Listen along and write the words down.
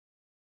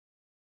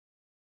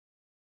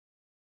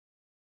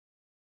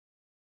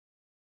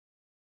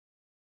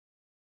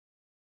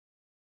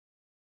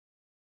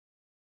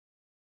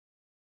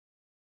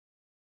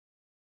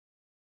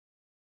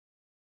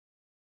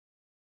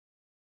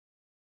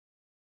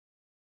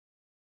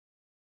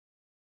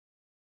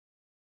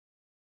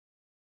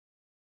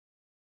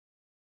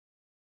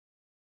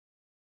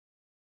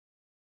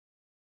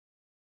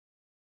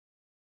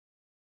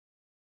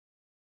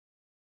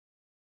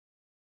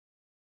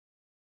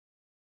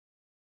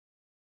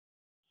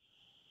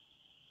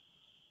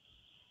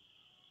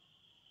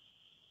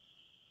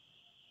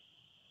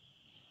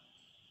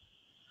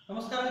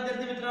नमस्कार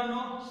विद्यार्थी मित्रांनो,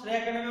 श्रेय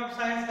अकॅडमी ऑफ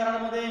सायन्स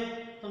कराडमध्ये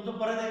तुमचं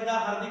परत एकदा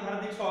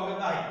हार्दिक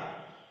स्वागत आहे.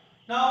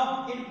 Now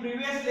in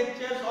previous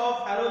lectures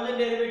of halogen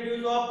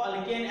derivatives of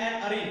alkane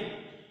and arene,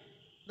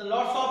 the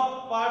lots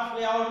of parts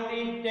we have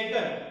already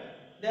taken.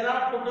 There are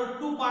total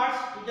two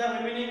parts which are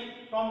remaining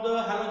from the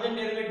halogen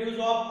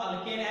derivatives of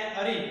alkane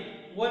and arene.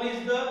 One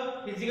is the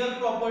physical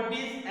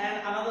properties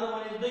and another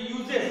one is the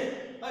uses.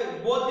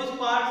 Both these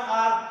parts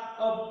are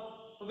a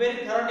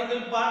very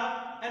theoretical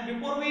part. And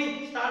before we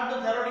start the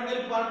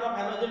theoretical part of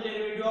halogen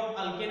derivative of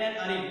alkane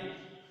and arene,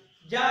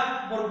 ज्या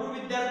भरपूर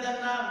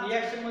विद्यार्थ्यांना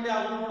reaction मध्ये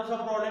अजून थोडासा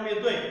problem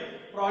येतोय.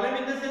 Problem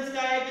in the sense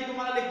काय आहे की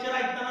तुम्हाला लेक्चर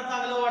ऐकताना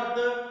चांगलं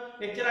वाटतं,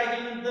 लेक्चर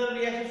ऐकल्यानंतर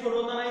रिएक्शन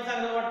सोडवतानाही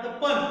चांगलं वाटतं,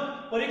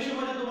 पण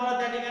परीक्षेमध्ये तुम्हाला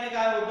त्या ठिकाणी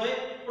काय होतोय,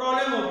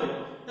 प्रॉब्लेम होतोय.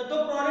 तर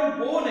तो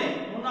प्रॉब्लेम होऊ नये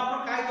म्हणून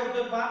आपण काय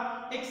करतोय पहा,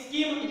 एक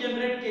स्कीम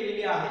जनरेट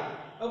केलेली आहे.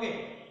 ओके,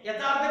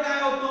 याचा अर्थ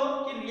काय होतो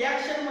की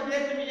रिएक्शन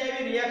मध्ये तुम्ही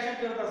ज्यावेळी रिएक्शन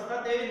करत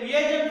असता त्यावेळी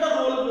रिएजंटचा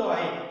रोल जो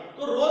आहे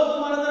तो रोल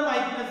तुम्हाला जर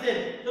माहिती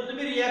नसेल तर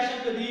तुम्ही रिएक्शन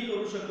कधीही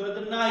करू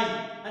शकत नाही.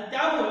 आणि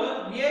त्यामुळे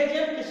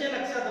रिएजंट कसे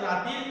लक्षात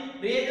राहतील,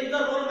 रिएजंटचा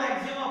रोल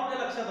मॅक्सिमम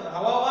आपल्या लक्षात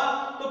राहावा,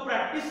 तो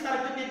प्रॅक्टिस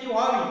सारखी त्याची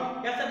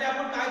व्हावी यासाठी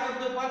आपण काय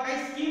करतोय पहा,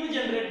 काही स्कीम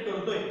जनरेट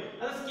करतोय.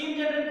 आता स्कीम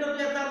जनरेट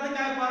करतोय याचा अर्थ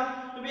काय पहा,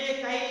 तुम्ही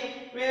काही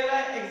वेळेला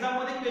एक्झाम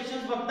मध्ये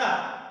क्वेश्चन्स बघता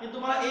की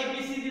तुम्हाला ए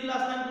बी सी दिलेला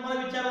असताना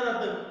तुम्हाला विचारलं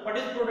जातं what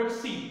is product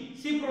C,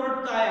 C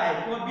product काय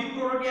आहे किंवा बी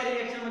प्रोडक्ट या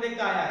रिएक्शन मध्ये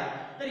काय आहे.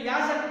 तर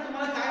यासाठी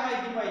तुम्हाला काय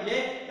माहिती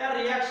पाहिजे, त्या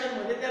रिएक्शन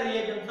मध्ये त्या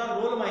रिएजंटचा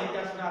रोल माहिती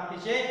असणं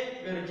अतिशय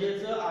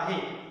गरजेचं आहे.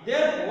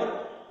 Therefore,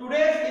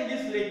 today in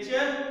this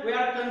lecture we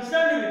are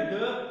concerned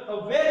with a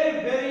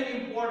very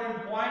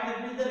important point, that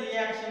means the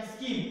reaction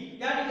scheme.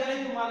 या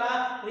ठिकाणी तुम्हाला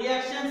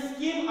रिएक्शन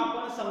स्कीम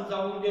आपण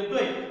समजावून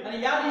देतोय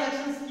आणि या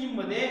रिएक्शन स्कीम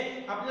मध्ये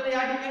आपल्याला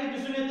या ठिकाणी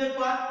दिसून येते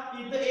पहा,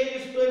 इथं ए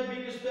दिसतोय,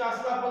 बी दिसतोय,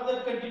 असं आपण जर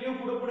कंटिन्यू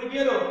पुढे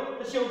गेलो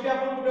तर शेवटी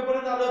आपण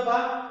कुठेपर्यंत आलोय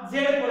पहा,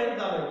 झेड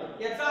पर्यंत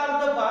आलोय. याचा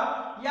अर्थ पहा,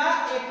 या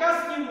एका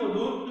स्कीम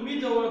मधून तुम्ही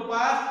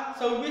जवळपास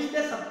 26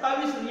 ते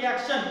 27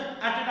 रिएक्शन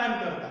ऍट अ टाइम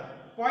करता.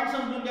 पॉइंट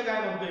समजून घ्या काय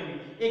म्हणतोय मी,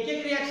 एक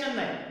रिएक्शन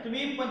नाही,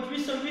 तुम्ही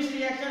 25-26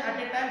 रिएक्शन ऍट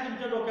अ टाइम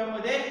तुमच्या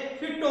डोक्यामध्ये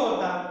फिट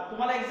होता.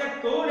 तुम्हाला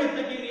एक्झॅक्ट कळून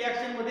येतं की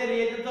रिएक्शन मध्ये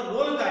रिएजंटचा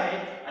रोल काय आहे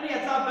आणि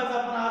याचा अभ्यास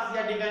आपण आज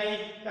या ठिकाणी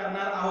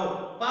करणार आहोत.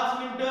 5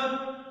 मिनिटं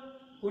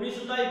कोणी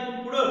सुद्धा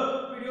इथून पुढे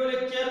व्हिडिओ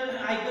लेक्चर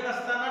ऐकत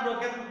असताना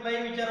डोक्यात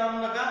कुठलाही विचार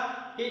आणू नका.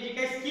 हे जी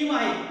काही स्कीम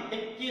आहे,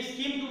 एक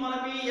स्कीम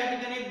तुम्हाला मी या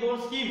ठिकाणी 1-2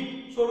 स्कीम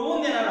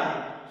सोडवून देणार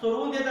आहे.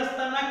 सोडवून देत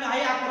असताना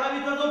काही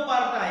 11वीचा जो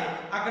पार्ट आहे,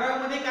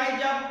 11वीमध्ये काही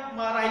ज्या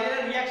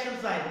राहिलेल्या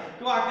रिएक्शन्स आहेत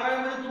किंवा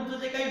 11वीमध्ये तुमचं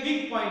जे काही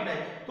वीक पॉइंट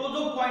आहे, तो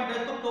जो पॉइंट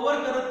आहे तो कव्हर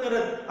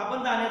करत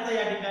आपण जाण्याचा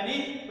या ठिकाणी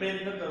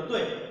प्रयत्न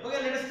करतोय.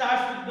 Okay, let us start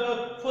with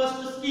the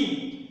first scheme.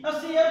 Now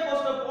see here,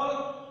 first of all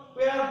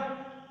we R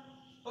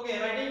okay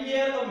writing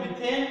here a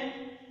methane.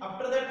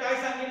 After that काय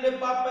सांगितले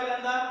पाप,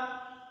 पहिल्यांदा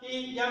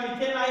की या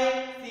मिथेन आहे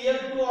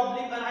Cl2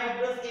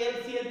 अनहायड्रस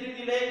AlCl3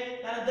 दिले,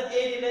 त्यानंतर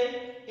A दिले,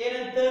 A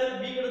नंतर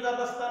B कडे जात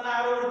असताना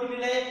एरो वरती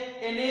दिले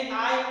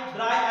NaI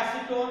ड्राय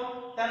एसिटोन,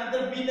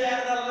 त्यानंतर B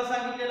तयार झालेला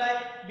सांगितलेला आहे.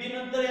 B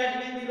नंतर या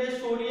ठिकाणी दिले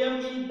सोडियम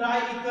इन ड्राय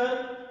इथर,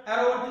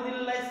 एरो वरती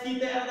दिलेला आहे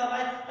C तयार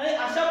झालाय. आणि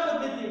अशा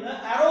पद्धतीने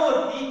एरो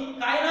वरती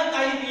काही ना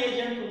काही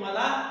रिएजंट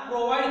तुम्हाला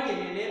प्रोव्हाइड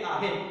केलेले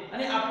आहेत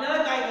आणि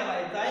आपल्याला काय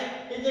करायचं आहे,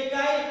 हे जे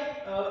काय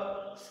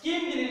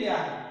स्कीम दिलेली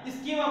आहे ती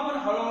स्कीम आपण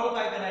हळूहळू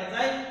काय करायचं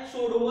आहे,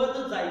 सोडवत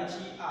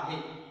जायची आहे.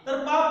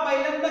 तर पहा,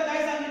 पहिल्यांदा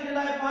काय सांगितलेलं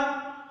आहे पहा,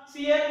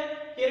 Cl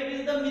here it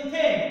is the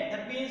methane,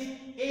 that means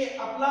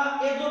आपला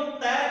A जो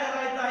तयार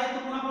करायचा आहे तो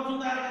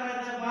कुणापासून तयार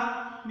करायचा आहे पहा,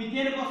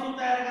 मिथेन पासून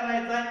तयार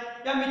करायचा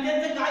आहे. त्या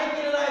मिथेनचं काय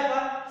केलेलं आहे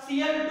पहा,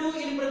 Cl2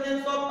 in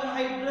presence of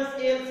anhydrous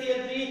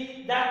AlCl3,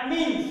 that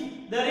means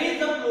there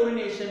is a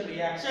chlorination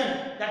reaction,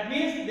 that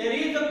means there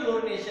is a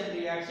chlorination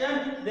reaction,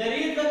 there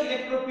is a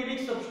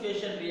electrophilic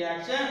substitution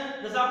reaction.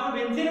 जसं आपण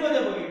बेन्झीन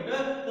मध्ये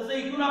बघितलं तसं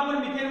इथून आपण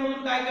मिथेन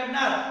मधून काय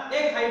करणार,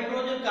 एक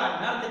हायड्रोजन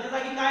काढणार, त्याच्या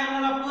जागी काय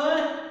आणणार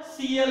आपण,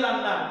 Cl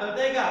आणणार.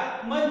 कळतंय का?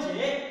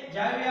 म्हणजे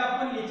ज्यावेळी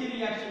आपण याची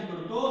रिएक्शन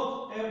करतो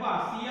तेव्हा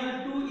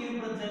Cl2 in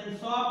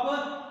presence of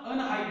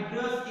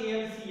anhydrous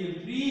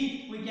AlCl3,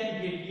 we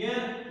can get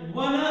here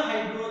one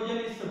hydrogen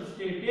is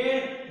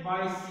substituted by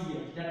Cl.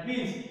 That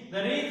means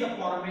there is a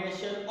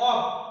formation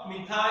of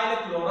methyl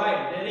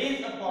chloride. There is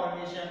a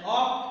formation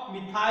of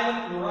methyl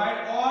chloride,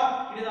 or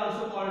it is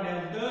also called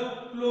as the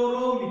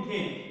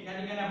chloromethane. या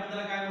ठिकाणी आपण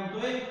त्याला काय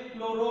म्हणतोय,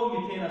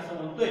 chloromethane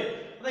असं म्हणतोय.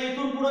 आता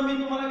इथून पुढे मी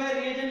तुम्हाला काय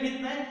रिएजंट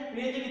लिहित नाही,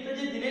 रिएजंट इथे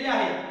जे दिलेले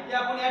आहेत ते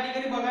आपण या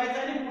ठिकाणी बघायचं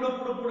आणि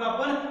पुढे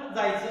आपण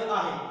जायचं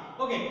आहे.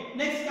 ओके,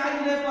 नेक्स्ट काय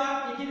दिलंय पहा,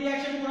 याची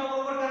रिएक्शन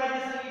कुणाबरोबर करायची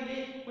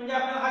सांगितली, म्हणजे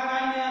आपल्याला हा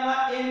काय मिळाला,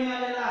 A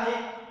मिळालेला आहे.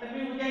 तर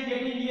मी can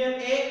getting here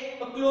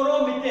a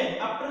chloromethane.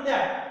 After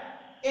that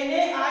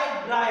NaI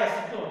dry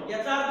acetone.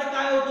 याचा अर्थ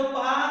काय होतो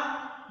पहा,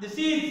 this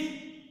is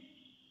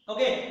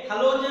Okay,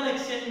 halogen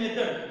exchange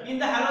method. In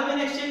the halogen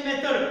exchange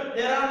method,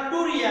 there are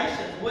two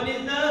reactions. One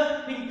is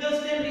the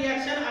Finkelstein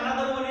reaction,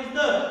 another one is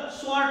the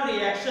Schwartz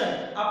reaction.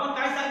 आपण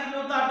काय सांगितलं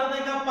होतं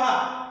आठवतंय का? पहा,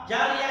 ज्या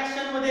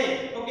रिएक्शन मध्ये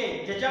ओके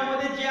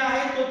ज्याच्यामध्ये जे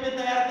आहे तो ते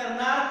तयार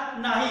करणार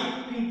नाही.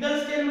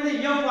 फिंकलस्टेन मध्ये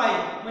F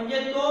आहे म्हणजे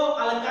तो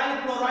अल्काइल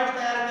क्लोराइड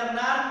तयार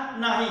करणार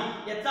नाही.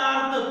 याचा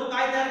अर्थ तो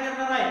काय तयार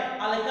करणार आहे?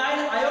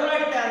 अल्काइल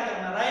आयोडाइड तयार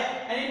करणार आहे.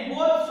 and in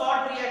both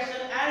Schwartz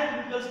reaction and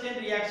Finkelstein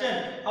reaction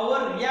our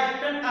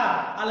reactant are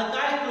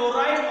alkyl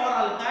chloride or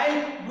alkyl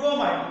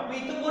bromide. मग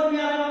इथं कोण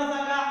मिळालं मला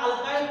सांगा?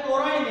 अल्काइल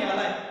क्लोराइड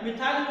मिळालाय,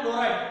 मिथाइल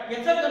क्लोराइड.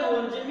 याचं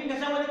कन्व्हर्जन मी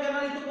कशामध्ये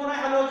करणार? इथं कोण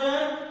आहे?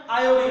 हॅलोजन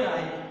आयोडीन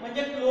आहे.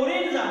 म्हणजे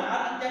क्लोरीन जाणार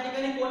आणि त्या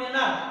ठिकाणी कोण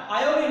येणार?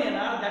 आयोडीन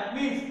येणार. That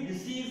means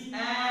this is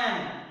an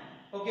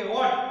okay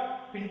what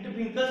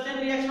Finkelstein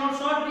reaction or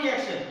Schwartz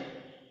reaction.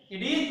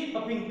 It is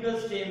a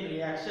Finkelstein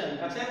reaction.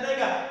 लक्षात आहे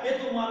का? हे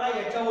तुम्हाला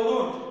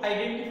याच्यावरून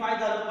आयडेंटिफाय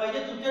झालं पाहिजे.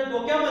 तुमच्या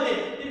डोक्यामध्ये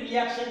ती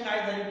रिएक्शन काय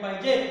झाली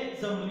पाहिजे?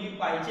 जमली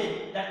पाहिजे.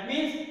 That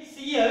means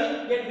Cl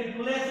get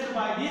replaced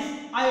by this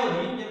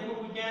iodine. Therefore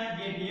we can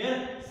get here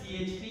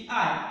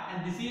CH3I and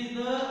this is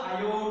the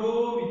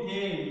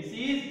iodomethane. This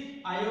is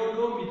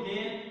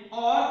iodomethane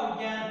or we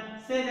can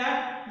say that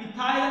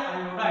methyl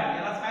iodide.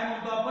 याला काय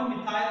म्हणतो आपण?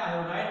 methyl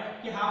iodide.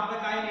 की हा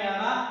आपल्याला काय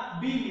मिळाला?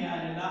 B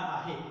मिळालेला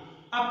आहे.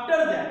 After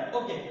that,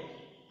 okay,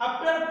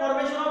 after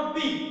formation of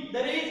B,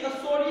 there is a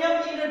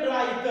sodium in a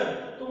dry ether.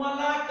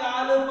 तुम्हाला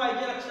कळलं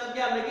पाहिजे, लक्षात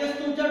घ्या, लगेच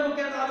तुमच्या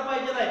डोक्यात आलं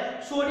पाहिजे आहे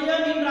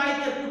सोडियम इन ड्राय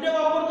ether. कुठे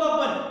वापरतो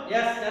आपण?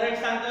 यस,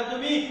 करेक्ट सांगता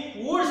तुम्ही.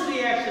 वुड्स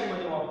रिएक्शन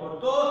मध्ये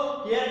वापरतो.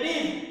 Here it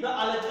is the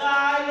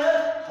alkyl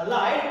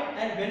halide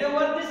and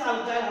whenever this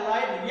alkyl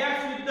halide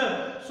reacts with the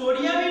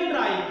sodium in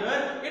dry ether,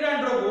 it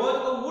undergoes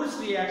a Wurtz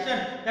reaction.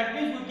 That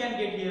means we can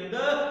get here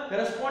the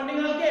corresponding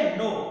alkane.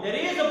 No, there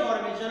is a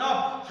formation of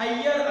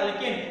higher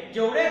alkane.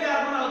 जेवढे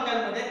carbon alkyl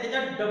मध्ये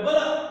त्याच्या double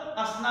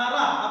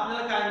असणारा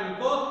आपल्याला काय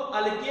मिळतो?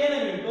 Alkane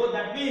मिळतो.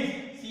 That means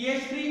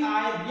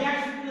CH3I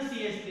reacts with the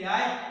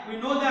CH3I. We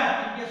know that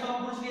in case of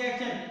Wurtz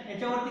reaction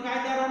याच्यावरती काय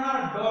तयार होणार?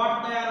 डॉट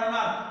तयार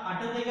होणार.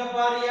 आठवते का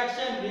पहा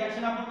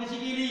रिएक्शन आपण कशी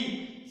केली?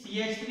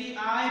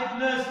 CH3I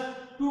plus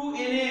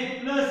 2Na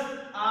plus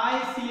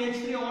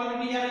ICH3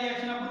 already या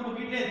रिएक्शन आपण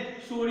बघितले.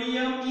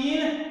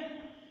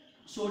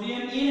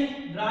 सोडियम इन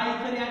ड्राय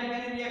इथर या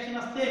ठिकाणी रिएक्शन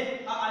असते.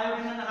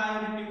 आयोडीन आणि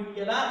आयोडीन निघून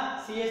गेला.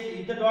 CH3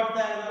 इथं डॉट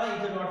तयार झाला,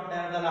 इथं डॉट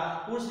तयार झाला.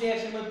 पुढच्या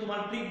रिएक्शन मध्ये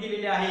तुम्हाला ट्रिक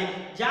दिलेली आहे.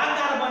 ज्या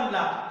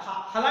कार्बनला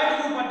हलाइड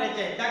ग्रुप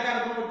वाटायचे आहे त्या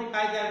कार्बनवरती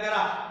काय तयार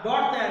करा?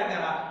 डॉट तयार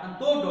करा आणि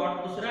तो डॉट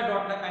दुसऱ्या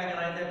डॉटला काय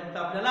करायचा आहे? फक्त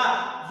आपल्याला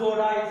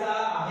जोडायचा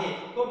आहे.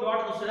 तो डॉट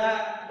दुसऱ्या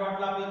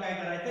डॉटला आपल्याला काय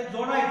करायचं आहे?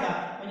 जोडायचा.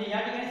 म्हणजे या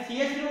ठिकाणी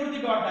CH3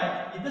 वरती डॉट आहे,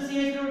 इथं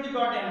CH3 वरती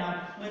डॉट येणार.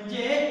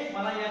 म्हणजे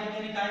मला या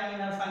ठिकाणी काय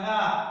मिळणार सांगा?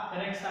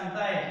 करेक्ट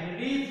सांगताय. Here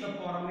is the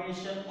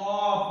formation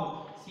of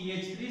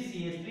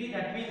CH3.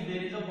 That means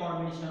there is a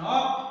formation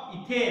of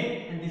ethane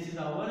and this is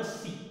our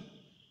C.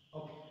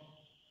 Okay,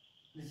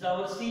 this is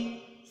our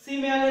C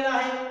मिळालेला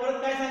आहे.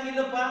 परत काय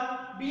सांगितलं पहा?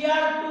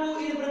 Br2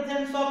 in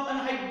presence of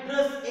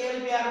anhydrous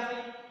AlBr3.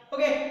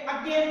 Okay,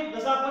 again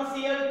जसं आपण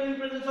Cl2 in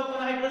presence of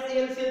anhydrous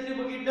AlCl3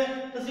 बघितलं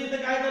तसं इथं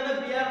काय झालं?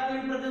 Br2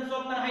 in presence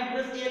of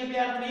anhydrous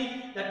AlBr3.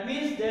 That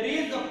means there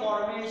is a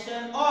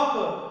formation of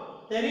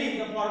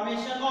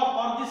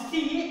or the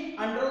C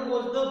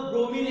undergoes the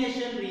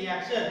bromination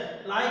reaction.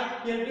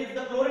 Like here it is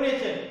the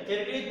chlorination,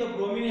 here it is the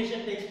bromination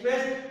takes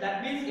place. That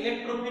means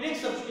electrophilic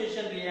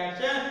substitution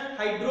reaction.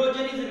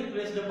 Hydrogen is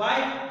replaced by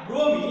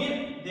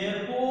bromine.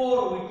 Therefore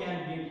we can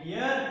get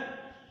here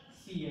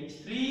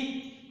CH3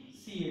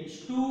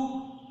 CH2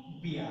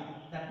 Br.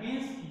 That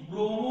means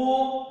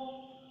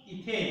bromoethane.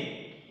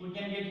 We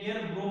can get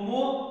here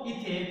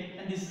bromoethane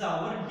and this is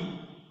our D.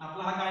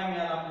 आपला हा काय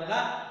मिळाला? आपल्याला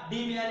D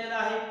मिळालेला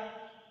आहे.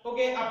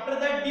 Okay, after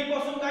that D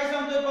पासून काय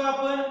सांगतोय पहा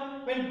आपण?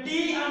 When D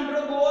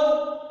undergoes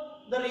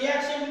the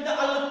reaction with the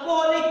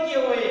alcoholic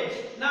KOH.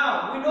 Now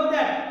we know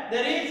that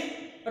there is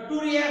a two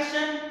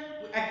reaction,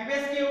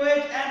 aqueous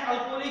KOH and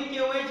alcoholic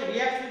KOH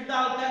reacts with the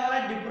alkyl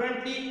halide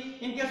differently.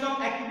 In case of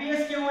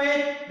aqueous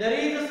KOH there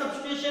is a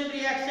substitution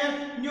reaction,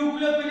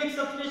 nucleophilic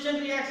substitution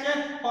reaction,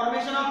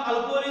 formation of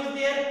alcohol is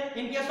there.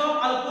 In case of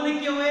alcoholic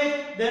KOH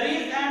there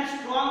is a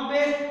strong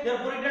base,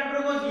 therefore it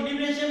undergoes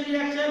elimination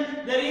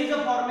reaction. There is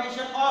a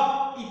formation of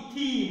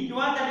ethene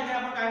किंवा त्या ठिकाणी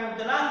आपण काय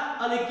म्हणतो ना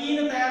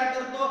alkyne तयार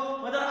करतो.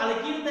 मग जर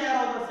अल्कीन तयार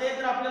होत असेल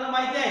तर आपल्याला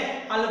माहिती आहे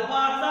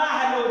अल्फाचा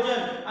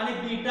हॅलोजन आणि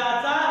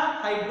बीटाचा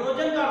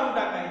हायड्रोजन काढून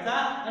टाकायचा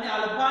आणि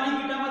अल्फा आणि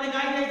बीटा मध्ये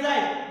काय द्यायचं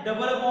आहे?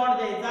 डबल बॉन्ड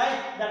द्यायचा आहे.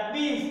 That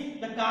means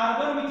the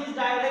carbon which is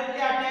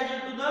directly attached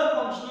to the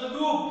functional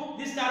group,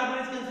 this carbon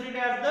is considered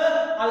as the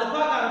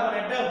alpha carbon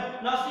atom.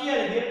 Now see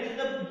here it is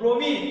the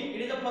bromine,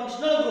 it is a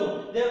functional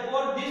group.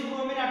 Therefore this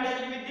bromine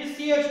attached with this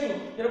CH2.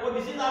 Therefore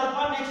this is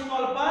alpha, next to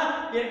alpha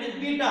here it is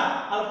beta.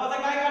 अल्फाचा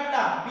काय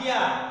काढला?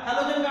 Br.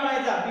 Halogen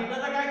काढायचा.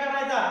 बीटाचा काय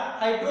काढायचा?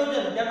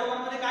 Hydrogen. त्या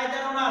दोघांमध्ये काय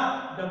तयार होणार?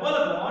 Double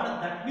bond.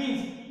 That means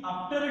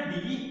after D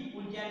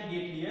we can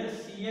get here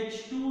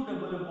CH2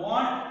 double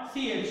bond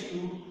CH2.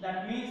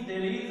 That means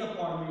there is a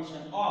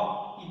formation of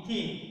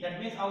ethene. That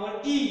means our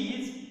E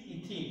is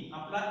ethene.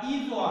 आपला E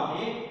जो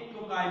आहे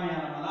तो काय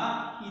मिळाला मला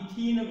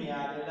इथीन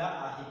मिळालेला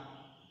आहे.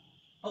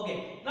 ओके,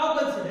 नाउ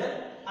कन्सिडर,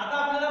 आता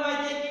आपल्याला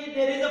माहिती आहे की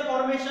there is a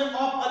formation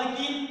of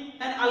alkyne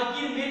and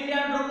alkene mainly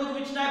undergoes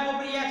which type of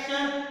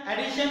reaction,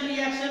 addition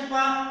reaction.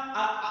 पा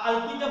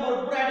अल्कीनच्या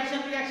भरपूर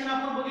addition reaction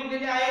आपण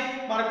बघितलेले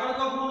आहेत,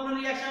 मार्कोव्ह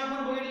रिएक्शन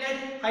आपण बघितले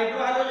आहेत,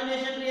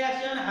 हायड्रोहॅलोजनेशन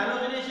reaction,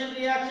 हॅलोजनेशन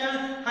reaction,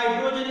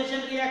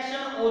 हायड्रोजनेशन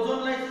reaction,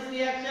 ozone lysis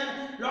reaction,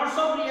 lots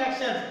of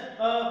reactions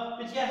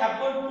which can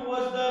happen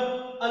towards the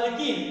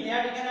alkene.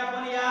 या ठिकाणी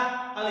आपण या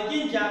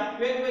अल्कीनच्या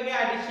वेगवेगळ्या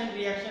addition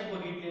reaction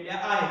बघितलेल्या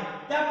आहेत.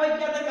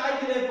 त्यापैकी आता काय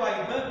दिलंय पा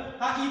इथं,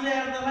 हा ई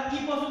तयार झाला,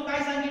 ई पासून काय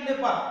सांगितले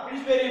पा, it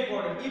is very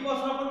important. E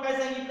पासून आपण काय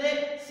सांगितले,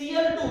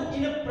 Cl2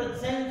 in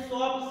presence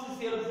of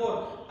CCl4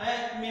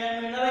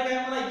 मिळणार आहे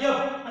काय मला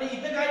F, आणि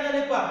इथं काय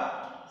झाले पा,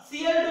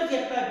 Cl2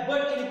 घेतलाय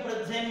but in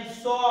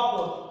presence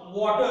of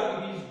water.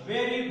 It is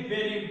very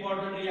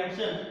important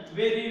reaction,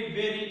 very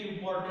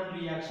important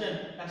reaction.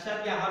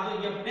 लक्षात घ्या, हा जो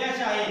F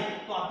डॅश आहे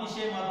तो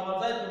अतिशय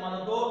महत्त्वाचा आहे, तुम्हाला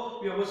तो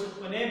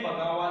व्यवस्थितपणे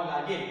बघावा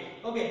लागेल.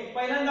 ओके,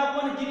 पहिल्यांदा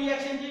आपण जी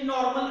रिएक्शन ची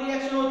नॉर्मल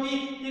रिएक्शन होती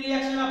ती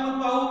रिएक्शन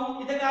आपण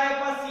पाहू. इथे काय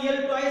आहे,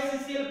 Cl2 आहे,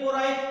 CCl4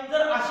 आहे.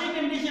 जर अशी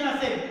कंडिशन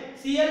असेल,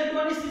 Cl2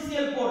 आणि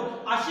CCl4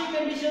 अशी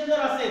कंडिशन जर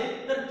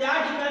असेल तर त्या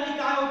ठिकाणी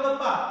काय होतं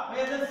पा,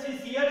 म्हणजे जर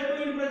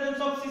Cl2 in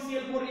presence of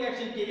CCl4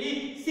 reaction केली,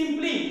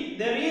 simply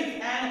there is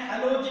an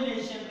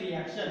हॅलोजनेशन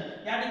reaction.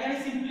 या ठिकाणी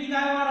सिंपली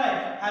काय होणार आहे,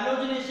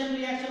 हॅलोजनेशन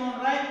रिएक्शन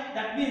होणार आहे.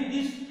 That means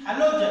this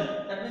halogen,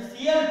 that means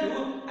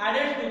Cl2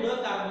 added to the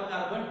carbon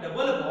carbon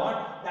double bond.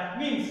 That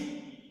means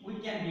we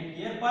can get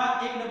here पा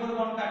एक डबल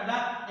बॉन्ड काढला,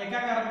 एका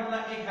कार्बनला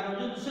एक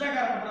हॅलोजन, दुसऱ्या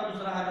कार्बनला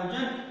दुसरा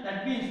halogen.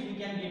 That means we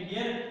can get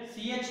here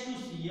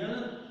CH2Cl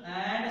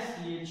and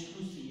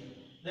CH2Cl.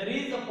 There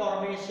is a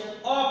formation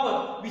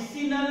of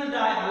vicinal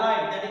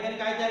dihalide. त्या ठिकाणी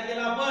काय तयार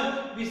केलं आपण,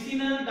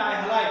 vicinal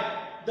dihalide.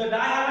 The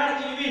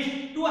dihalide in which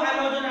two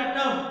halogen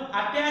atom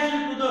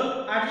attached to the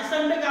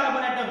adjacent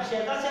carbon atom.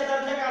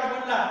 शेजारच्या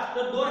कार्बनला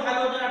जर दोन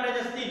halogen attach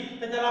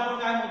असतील तर त्याला आपण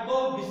काय म्हणतो,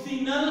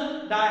 vicinal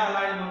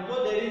dihalide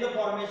म्हणतो. There is a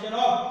formation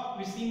of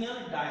vicinal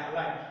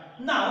dihalide.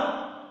 Now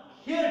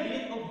here it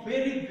is a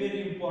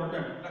very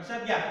important.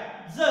 लक्षात घ्या,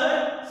 जर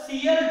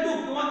Cl2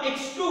 किंवा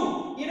X2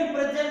 in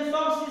presence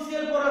of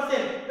CCl4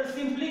 असेल तर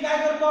सिंपली काय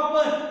करतो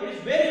आपण, it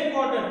is very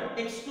important,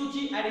 X2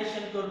 ची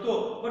addition करतो.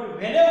 But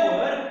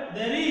whenever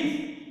there is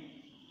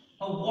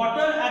a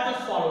water as a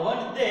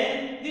solvent, then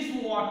this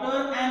water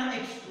and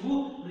X2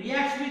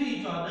 reacts with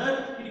each other.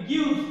 It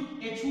gives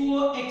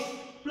HOX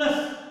plus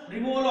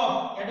removal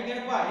of, या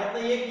ठिकाणी पहा यात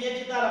एक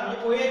H आला म्हणजे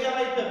OH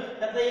आला इथं,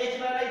 त्यात H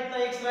राहिला, इथं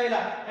X राहिला.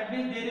 That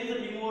means there is a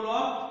removal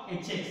of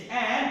HX,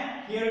 and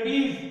here it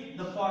is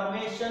the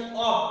formation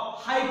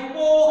of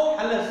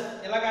hypohalous.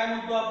 याला काय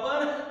म्हणतो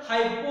आपण,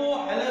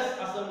 hypohalous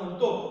असं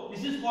म्हणतो.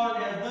 This is called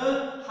as the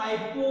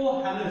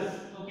hypohalous.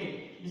 Okay,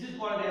 this is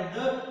called as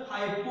the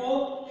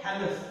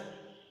hypohalous.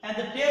 And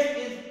the test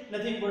is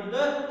nothing but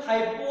the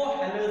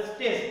hypohalous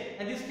test,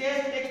 and this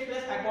test takes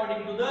place according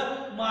to the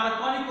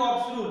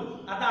Markovnikov rule.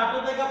 आता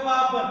आठवतंय का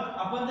पहा,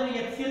 आपण जर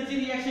HCl ची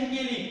reaction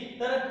केली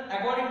तर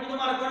according to the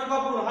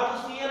Markovnikov rule हा जो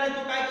Cl आहे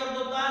तो काय करत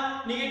होता,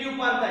 निगेटिव्ह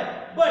पार्ट आहे.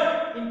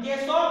 But in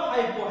case of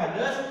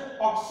hypohalous,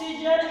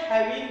 oxygen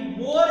having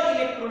more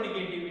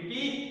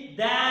electronegativity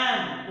than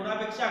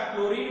कोणापेक्षा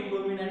chlorine,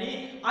 bromine आणि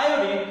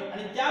आयोडीन,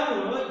 आणि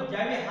त्यामुळे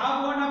ज्यावेळी हा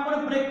बॉन्ड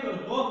आपण ब्रेक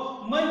करतो,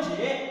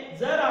 म्हणजे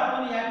जर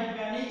आपण या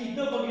ठिकाणी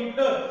इथं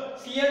बघितलं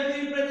Cl2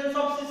 in presence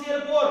of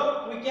CCl4,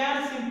 we can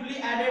simply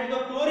add the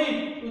chlorine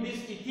to this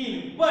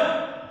ethene. But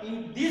in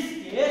this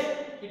case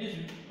it is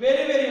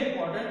very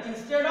important,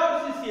 instead of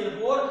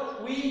CCl4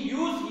 we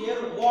use here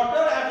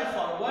water as a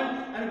solvent,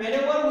 and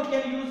whenever we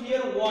can use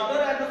here water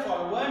as a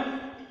solvent,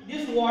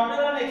 this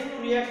water and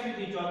X2 reacts with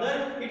each other,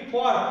 it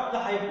forms the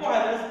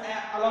hypohalous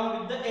along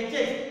with the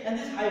HX, and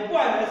this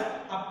hypohalous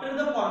after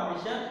the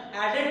formation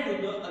added to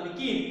the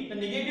alkene. The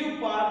negative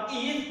part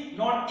is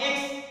not X,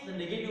 the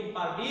negative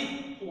part is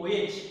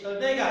OH.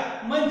 कळतंय का,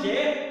 म्हणजे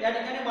या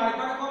ठिकाणी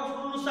मार्कोव्ह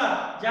rule नुसार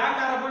ज्या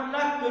कार्बनला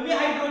कमी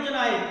hydrogen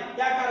आहे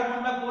त्या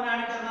कार्बनला कोण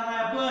ऍड करणार आहे,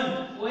 आपण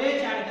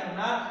OH ऍड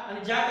करणार, आणि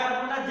ज्या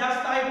कार्बनला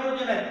जास्त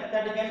हायड्रोजन आहे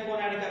त्या ठिकाणी कोण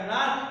ऍड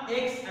करणार,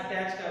 X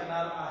अटॅच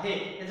करणार आहे.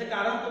 याचं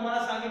कारण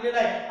तुम्हाला सांगितलेलं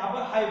आहे,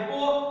 आपण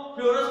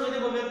हायपोफ्लोरस मध्ये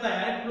बघत नाही,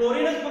 आणि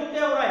क्लोरीनच फक्त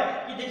एवढं आहे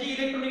की त्याची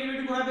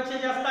इलेक्ट्रोनेगेटिव्हिटी कोणापेक्षा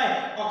जास्त आहे,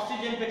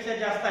 ऑक्सिजन पेक्षा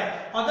जास्त आहे.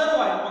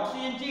 अदरवाइज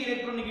ऑक्सिजनची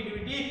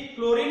इलेक्ट्रोनेगेटिव्हिटी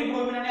क्लोरीन,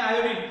 ब्रोमीन आणि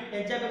आयोडीन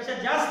यांच्यापेक्षा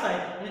जास्त आहे,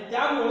 आणि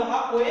त्यामुळे हा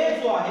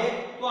OH जो आहे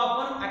तो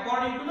आपण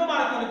according to the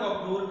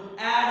मार्कोव्ह rule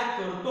add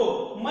करतो.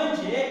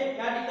 म्हणजे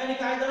या ठिकाणी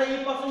काय झालं, E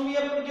पासून मी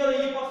F गेलो,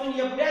 E पासून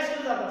F डॅश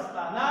कडे जात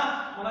असताना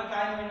मला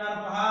काय मिळणार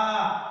पहा,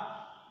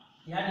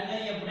 या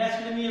ठिकाणी F डॅश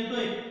कडे मी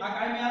येतोय, हा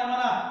काय मिळाला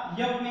मला,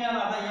 F मिळाला.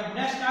 आता F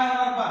डॅश काय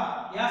होणार पहा,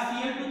 या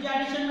Cl2 ची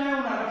ऍडिशन नाही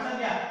होणार. लक्षात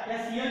घ्या, या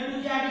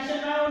Cl2 ची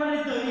ऍडिशन नाही होणार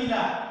इथं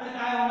Eला, तर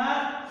काय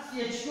होणार,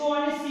 H2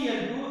 आणि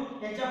Cl2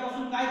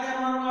 यांच्यापासून काय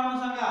तयार होणार मला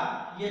सांगा,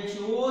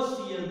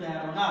 HOCl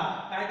तयार होणार.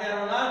 काय तयार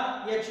होणार,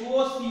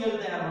 HOCl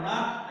तयार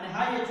होणार, आणि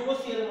हा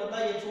HOCl मधला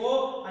HO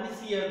आणि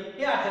Cl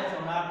हे अटॅच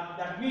होणार.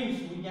 That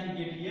means we can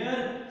get here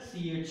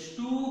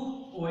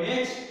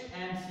CH2OH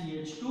and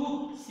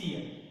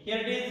CH2Cl. here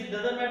it is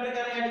doesn't matter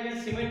कारण या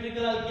ठिकाणी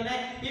सिमेट्रिकल अल्केन आहे.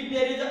 If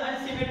there is a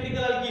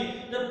unsymmetrical alkane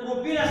जर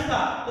प्रोपीन असता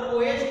तर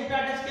OH कुठे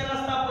अटॅच केला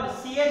असता आपण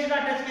CH ला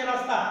अटॅच केला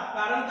असता.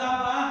 कारण का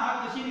हा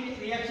कशी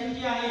रिएक्शन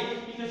जी आहे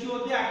ती कशी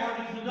होते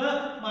अकॉर्डिंग टू द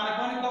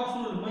मार्कोव्हिक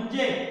रूल.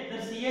 म्हणजे जर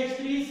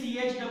CH3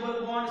 CH double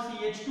bond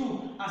CH2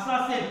 असा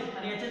असेल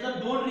आणि याच्या जर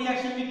दोन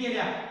रिएक्शन मी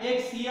केल्या एक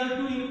Cl2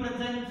 in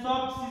presence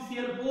of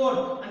CCl4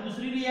 आणि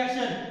दुसरी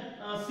reaction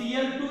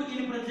Cl2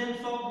 in presence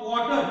of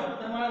water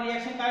तर मला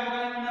रिएक्शन काय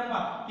बघायला मिळणार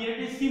पहा. here it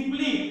is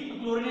simply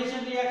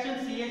chlorination reaction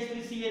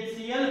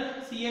CH3CHCl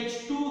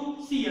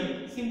CH2Cl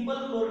simple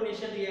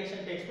chlorination reaction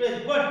takes place,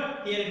 but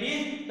here it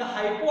is the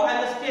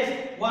hypohalous test.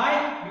 why?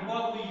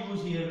 because we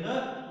use here the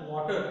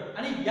water.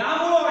 आणि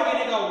यामुळे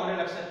organic अवघड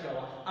लक्षात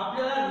ठेवा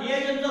आपल्याला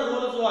रिएजंटचा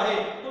रोल जो आहे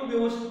तो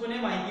व्यवस्थितपणे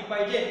माहिती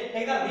पाहिजे.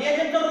 एकदा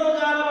रिएजंटचा रोल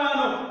कळाला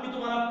पाहिजे की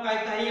तुम्हाला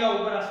काही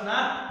अवघड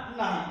असणार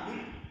नाही.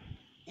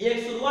 एक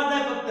सुरुवात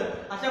आहे फक्त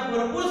अशा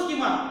भरपूर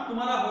स्कीमा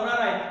तुम्हाला होणार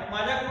आहे.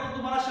 माझ्याकडून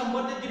तुम्हाला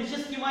 100 ते 150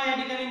 स्कीमा या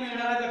ठिकाणी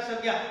मिळणार आहेत लक्षात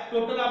घ्या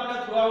टोटल आपल्या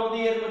थ्रू आउट द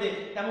इयर मध्ये.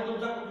 त्यामुळे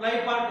तुमचा कुठलाही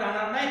पार्ट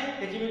राहणार नाही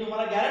याची मी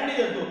तुम्हाला गॅरंटी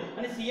देतो.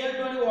 आणि Cl2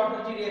 आणि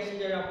वॉटरची रिएक्शन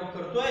जे आपण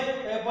करतोय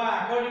तेव्हा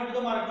अकॉर्डिंग टू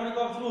द मार्कोव्हिक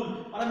रूल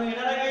मला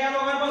मिळणार आहे का या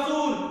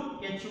दोघांपासून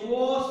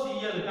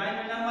HOCl. काय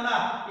मिळणार मला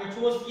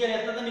HOCl.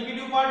 याचा तर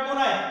निगेटिव्ह पार्ट कोण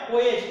आहे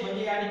OH.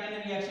 म्हणजे या ठिकाणी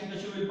रिएक्शन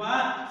कशी होईल पहा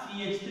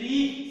CH3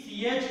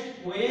 CH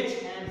OH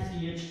and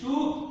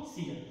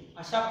CH2Cl.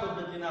 अशा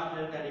पद्धतीने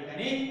आपल्याला त्या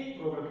ठिकाणी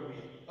प्रोडक्ट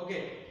मिळेल. ओके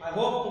आय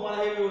होप तुम्हाला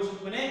हे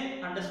व्यवस्थितपणे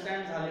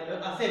अंडरस्टँड झालेलं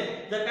असेल.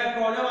 जर काय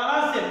प्रॉब्लेम आला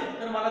असेल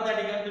तर मला त्या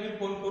ठिकाणी तुम्ही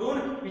फोन करून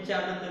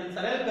विचारलं तरी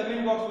चालेल.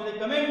 कमेंट बॉक्स मध्ये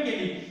कमेंट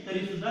केली तरी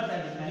सुद्धा त्या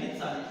ठिकाणी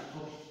चालेल.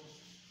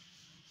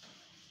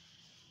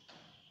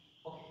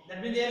 Okay that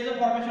means there is a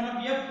formation of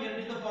F. here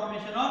is the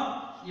formation of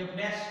F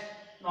dash.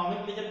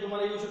 Nomenclature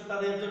तुम्हाला येऊ शकतात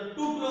याचं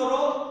 2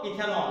 क्लोरो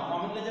इथेनॉल.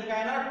 नॉमेनक्लेचर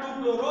काय ना 2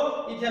 क्लोरो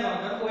इथेनॉल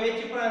कारण OH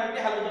ची प्रायोरिटी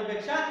हॅलोजन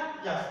पेक्षा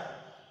जास्त.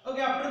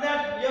 ओके आफ्टर दॅट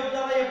F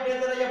झाला F डॅश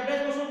झाला. F डॅश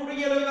पासून पुढे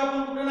गेलोय का आपण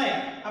कुठे नाही.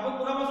 आपण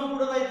कुणापासून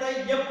पुढे जायचं आहे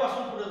F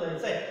पासून पुढे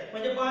जायचं आहे.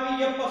 म्हणजे पहा मी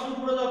F पासून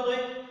पुढे जातोय.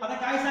 आता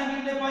काय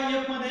सांगितलंय पहा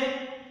F मध्ये.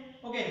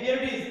 Okay here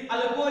it is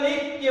alcoholic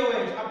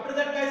KOH. After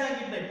that काय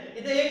सांगितलंय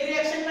इथे एक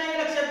रिएक्शन नाही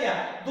लक्षात घ्या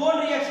दोन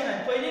रिएक्शन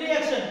आहेत. पहिली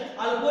reaction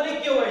alcoholic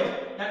KOH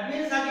that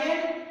means again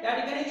त्या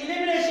ठिकाणी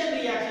इलिमिनेशन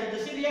रिएक्शन.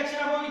 जशी रिएक्शन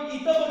आपण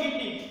इथं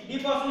बघितली D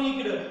पासून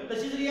इकडे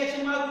तशीच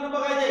रिएक्शन मला कुठे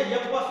बघायची आहे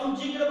F पासून G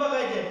कडे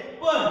बघायची आहे.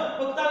 पण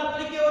फक्त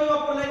अल्कोहोलिक KOH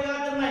वापरलाय का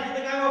तर नाही.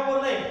 तिथे काय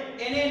वापरलंय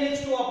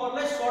NaNH2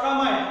 वापरलाय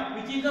sodamide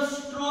which is a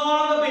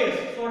strong base.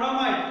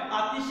 Sodamide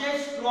अतिशय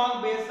स्ट्रॉंग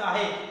बेस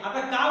आहे. आता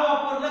का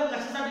वापरलं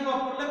कशासाठी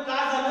वापरलं का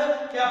झालं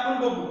ते आपण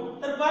बघू.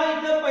 तर पहा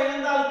इथं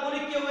पहिल्यांदा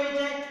अल्कोहोलिक KOH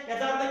आहे.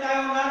 याचा अर्थ काय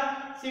होणार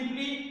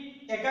सिंपली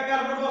एका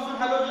कार्बन पासून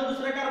हॅलोजन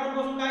दुसऱ्या कार्बन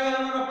पासून काय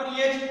घालवणार आपण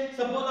H.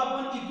 सपोज आपण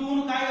इथून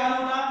काय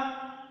घालवणार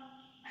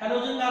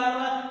हॅलोजन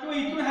घालवला किंवा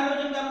इथून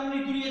हॅलोजन घालवून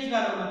इथून H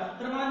घालवला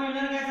तर मला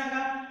मिळणार काय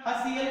सांगा हा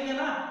Cl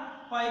केला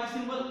पहा एक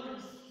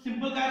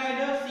सिंपल काय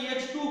राहिलं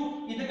CH2.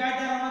 इथे काय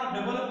तयार होणार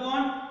डबल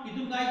बॉन्ड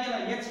इथून काय केला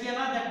H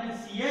केला दॅट मीन्स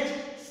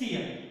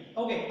CHCl.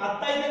 ओके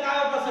आता इथे काय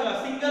होता सगळा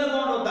सिंगल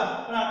बॉन्ड होता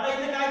पण आता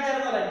इथे काय तयार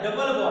झालाय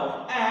double bond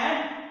and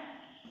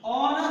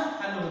on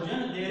halogen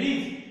there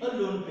is a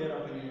lone pair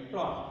of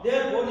electron.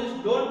 Therefore this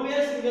lone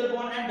pair single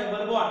bond and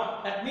double bond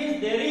that means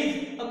there is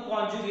a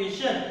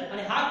conjugation.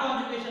 आणि हा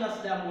conjugation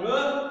असल्यामुळे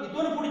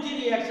इथून पुढची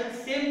रिएक्शन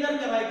सेम जर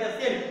करायची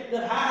असेल तर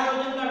हा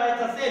हॅलोजन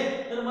काढायचा असेल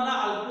तर मला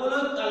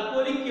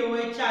अल्कोहोलिक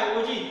KOH च्या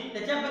ऐवजी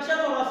त्याच्यापेक्षा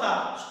थोडासा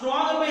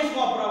स्ट्रॉंग बेस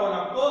वापरावा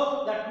लागतो.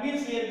 That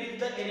means here is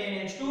the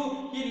NaNH2.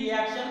 He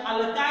reaction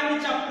alkyne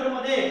chapter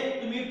मध्ये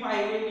तुम्ही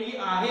पाहिलेली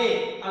आहे.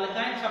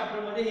 अल्काइन चॅप्टर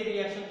मध्ये ही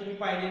रिएक्शन तुम्ही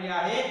पाहिलेली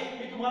आहे.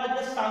 तुम्हाला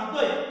जस्ट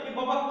सांगतोय की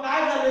बाबा काय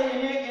झालं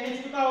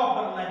NH2 का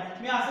वापरलाय.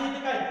 मी असं इथे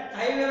काय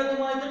काही वेळा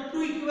तुम्हाला इथे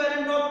 2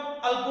 इक्विव्हॅलेंट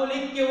ऑफ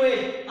अल्कोहोलिक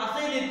KOH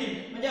असंही देतील.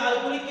 म्हणजे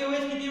अल्कोहोलिक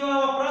KOH किती वेळा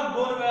वापरा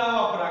 2 वेळा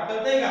वापरा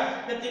कळतंय का.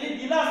 तर त्यांनी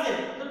दिला असेल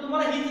तर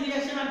तुम्हाला हीच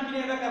रिएक्शन आणखी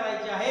एकदा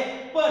करायची आहे.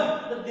 पण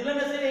जर दिलं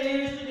नसेल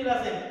NH2 दिला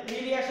असेल ही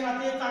रिएक्शन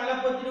आता चांगल्या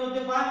पद्धतीने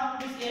होते पहा.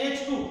 दिस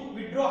NH2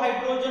 withdraw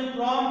hydrogen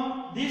from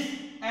this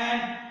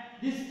and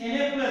this Na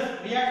plus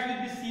reacts with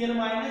this Cl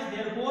minus.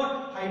 Therefore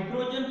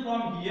hydrogen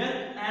from here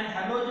and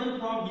halogen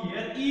from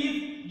here is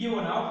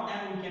given out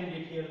and we can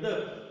get here the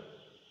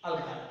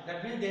alkyne. That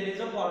means there is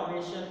a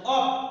formation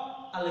of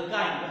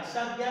alkyne.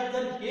 लक्षात घ्या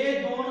जर हे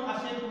दोन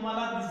असे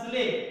तुम्हाला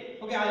दिसले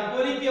okay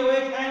alcoholic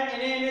KOH and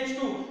NaNH2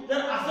 जर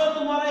असं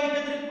तुम्हाला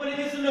एकत्रितपणे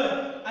दिसलं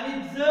आणि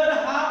जर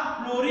हा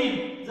क्लोरीन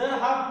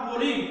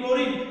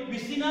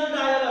विसिनल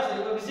डायल असेल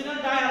विसिनल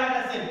डायहाइड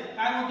असेल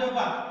काय म्हणतो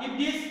पहा इफ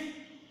दिस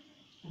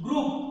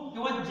ग्रुप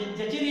किंवा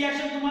ज्याची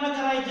रिएक्शन तुम्हाला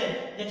करायची आहे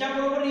ज्याच्या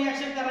बरोबर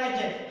रिएक्शन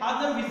करायची आहे हा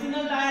जर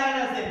विसिनल डायहाइड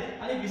असेल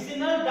आणि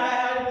विसिनल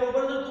डायहाइड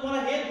बरोबर जर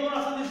तुम्हाला हे दोन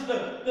असं दिसलं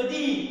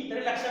कधीही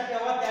तरी लक्षात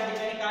ठेवा त्या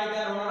ठिकाणी काय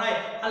तयार होणार आहे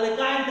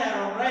अल्काइन तयार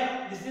होणार आहे.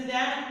 दिस is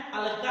and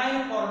alkyne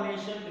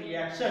formation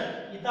reaction.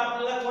 इथं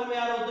आपल्याला कोण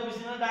मिळालं होतं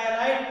विसिनल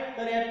डायहाइड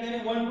तर या ठिकाणी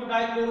 1,2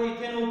 डायक्लोरो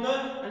इथेन होतं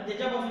आणि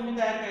त्याच्यापासून मी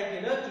तयार काय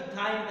केलं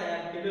इथाइन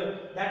तयार केलं.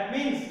 दॅट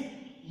मीन्स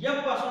F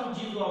पासून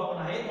G जो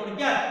आपण आहे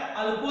थोडक्यात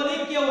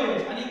अल्कोहोलिक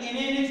KOH आणि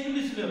NaNH2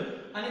 दिसलं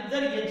आणि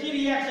जर याची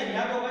रिएक्शन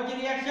या दोघांची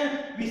रिएक्शन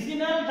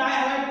विसिनल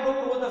डायहाइड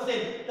बरोबर होत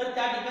असेल तर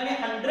त्या ठिकाणी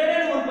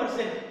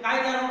 101%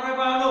 काय तयार होणार आहे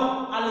बाळांनो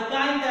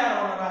अल्काइन तयार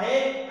होणार आहे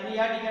आणि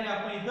या ठिकाणी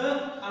आपण इथं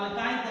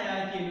अल्काइन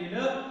तयार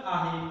केलेलं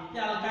आहे ते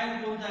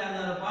अल्काइन कोण तयार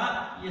झालं पहा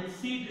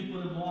HC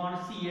triple bond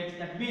CH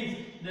that means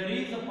there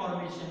is a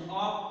formation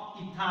of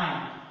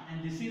ethyne and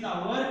this is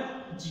our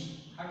G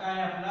हा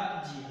काय आपला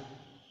G आहे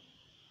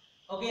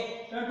okay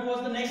turn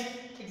towards the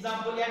next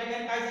example या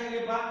ठिकाणी काय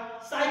सांगितले पहा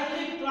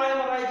cyclic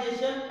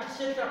ट्रायमरायझेशन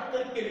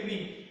 873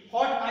 kelvin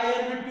hot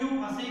iron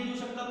tube असे देऊ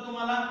शकतात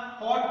तुम्हाला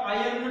हॉट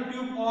आयर्न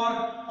ट्यूब और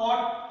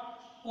हॉट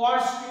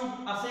क्वार्ट्ज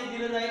ट्यूब असे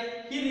दिले जाईल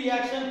ही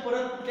रिएक्शन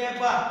परत कुठे आहे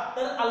पहा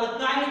तर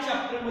अल्काइन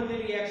चॅप्टर मध्ये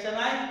रिएक्शन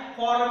आहे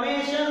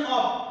फॉर्मेशन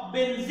ऑफ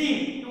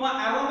बेन्झीन किंवा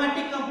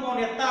एरोमॅटिक कंपाऊंड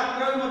इयत्ता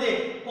 11वी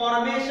मध्ये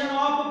formation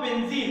of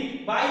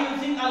benzene by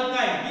using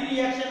alkyne he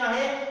reaction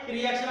आहे ही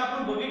रिएक्शन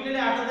आपण बघितलेली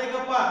आठवत आहे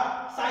का पहा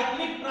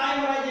सायक्लिक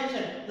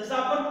ट्रायमरायझेशन जसं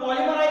आपण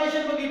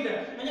पॉलिमरायझेशन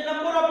बघितलं म्हणजे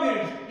नंबर ऑफ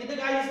युनिट्स इथे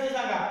काय दिसते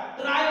सांगा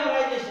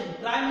ट्रायमरायझेशन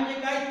ट्राय म्हणजे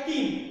काय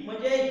 3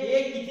 म्हणजे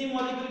हे किती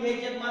मॉलिक्यूल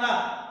घ्यायचे आहेत मला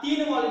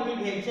 3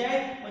 मॉलिक्यूल घ्यायचे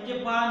आहेत म्हणजे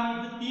पहा मी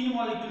इथे 3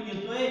 मॉलिक्यूल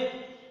घेतोय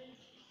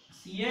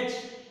CH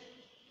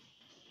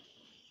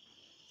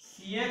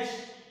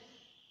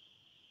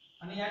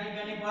आणि या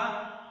ठिकाणी पहा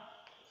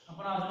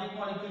आपण अजून एक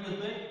मॉलिक्यूल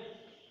घेतोय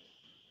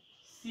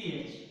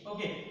CH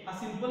ओके हा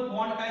सिंपल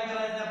बॉन्ड काय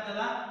करायचा आहे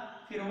आपल्याला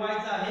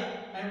फिरवायचा आहे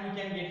and we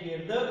can get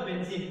here the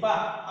benzene पहा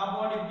हा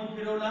बॉन्ड इथून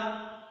फिरवला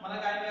मला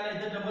काय मिळालं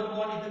इथे डबल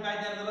बॉन्ड इथे काय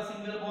तयार झाला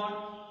सिंगल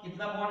बॉन्ड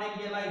इथला बॉन्ड एक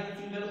गेला इथे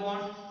सिंगल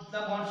बॉन्ड इथला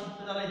बॉन्ड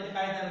शिफ्ट झाला इथे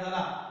काय तयार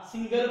झाला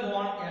सिंगल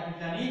बॉन्ड या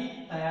ठिकाणी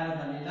तयार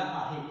झालेला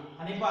आहे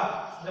आणि पहा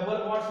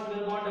double bond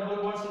single bond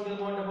double bond single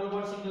bond double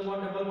bond single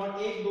bond double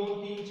bond 1 2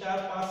 3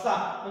 4 5 6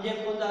 म्हणजे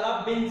कोण झाला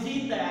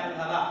बेन्झीन तयार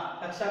झाला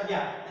लक्षात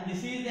घ्या and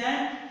this is an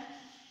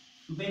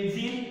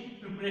benzene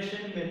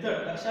preparation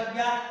method लक्षात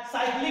घ्या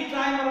सायक्लिक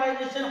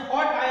ट्रायमरायझेशन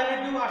हॉट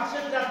आयर्न ट्यूब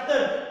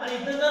 873 आणि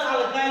इथे जर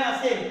अल्काइन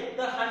असेल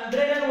तर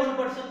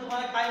 101%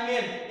 तुम्हाला काय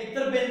मिळेल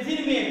एकतर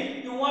बेन्झीन मिळेल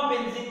किंवा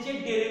बेन्झीनचे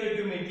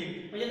डेरिव्हेटिव्ह मिळतील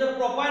म्हणजे जर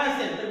प्रोपाइन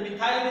असेल तर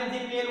मिथाइल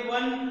बेन्झीन मिळेल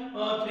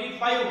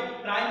 135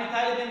 ट्राय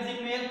मिथाइल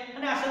बेन्झीन मिळेल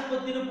आणि अशाच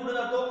पद्धतीने पुढे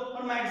जातो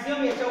पण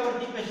मॅक्सिमम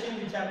याच्यावरती क्वेश्चन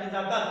विचारले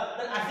जातात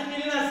तर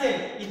ॲसिटिलीन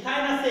असेल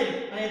इथाइन असेल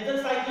आणि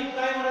जर सायक्लिक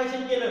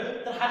ट्रायमरायझेशन केलं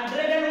तर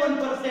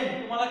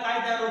 101% तुम्हाला काय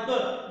तयार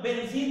होतं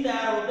बेन्झीन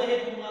तयार होतं हे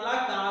तुम्हाला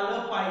कळलं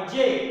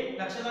पाहिजे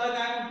लक्षात आलं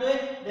काय म्हणतोय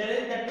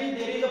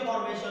there is a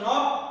formation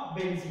of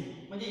benzene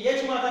म्हणजे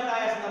H माझा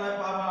काय असणार आहे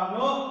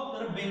पहा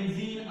तर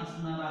बेन्झीन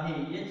असणार आहे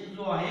H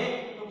जो आहे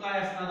तो काय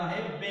असणार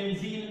आहे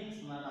बेन्झीन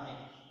असणार आहे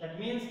that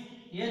means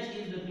H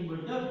is nothing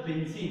but the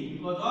benzene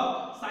because of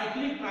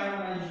cyclic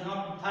trimerization of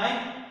ethyne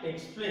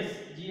takes place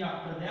G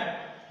after that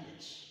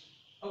H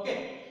okay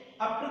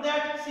after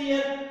that see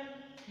here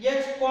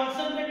H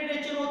concentrated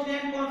HNO3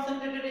 and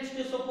concentrated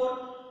H2SO4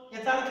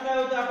 याचा अर्थ काय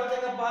होतो आठवत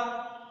आहे का पहा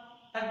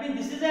that means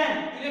this is an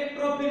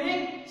electrophilic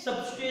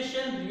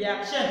substitution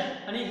reaction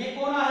आणि हे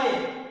कोण आहे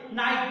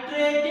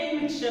नायट्रेटिंग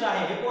मिक्सचर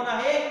आहे हे कोण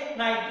आहे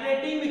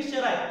नायट्रेटिंग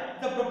मिक्सचर आहे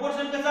तर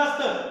प्रोपोर्शन कसं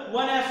असतं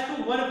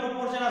 1:1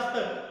 प्रोपोर्शन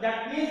असतं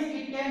that means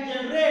it can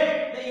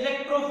generate the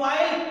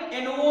electrophile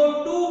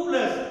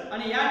NO2+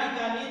 आणि या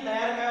ठिकाणी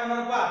तयार काय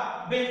होणार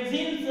पहा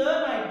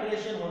बेन्झीनचं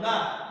नायट्रेशन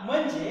होणार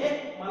म्हणजे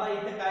मला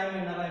इथे काय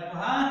मिळणार आहे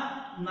पहा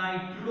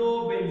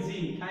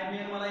नायट्रोबेन्झीन काय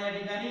मिळेल मला या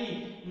ठिकाणी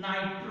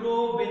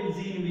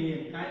नायट्रोबेन्झीन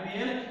मिळेल काय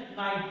मिळेल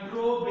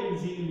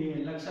नायट्रोबेन्झीन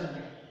मिळेल लक्षात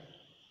घ्या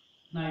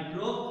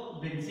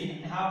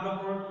नायट्रोबेन्झीन हा आपला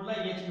प्रोडक्ट कुठला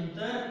H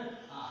नंतर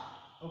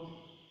I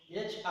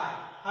ओके HI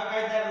हा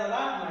काय तयार झाला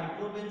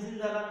नायट्रोबेन्झीन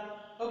झाला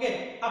okay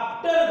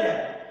after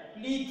that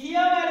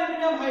lithium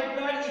aluminium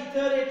hydride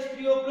इथर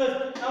H3O+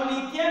 नाव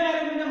लिथियम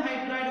ॲल्युमिनियम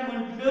हायड्राइड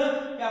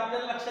म्हटलं की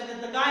आपल्याला लक्षात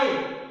येतं काय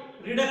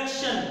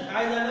रिडक्शन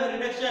काय झालं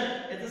रिडक्शन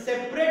याचं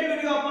सेपरेट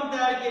व्हिडिओ आपण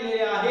तयार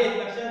केलेले आहेत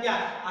लक्षात घ्या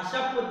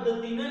अशा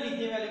पद्धतीने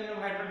लिथियम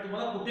ॲल्युमिनियम हायड्राइड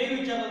तुम्हाला कुठेही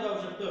विचारलं जाऊ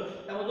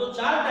शकतं त्यामुळे जो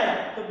चार्ट आहे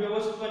तो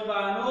व्यवस्थितपणे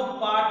बाळांनो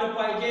पाठ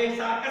पाहिजे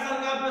सारखा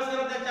अभ्यास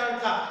करा त्या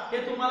चार्टचा हे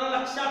तुम्हाला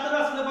लक्षातच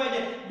असलं पाहिजे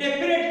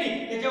डेफिनेटली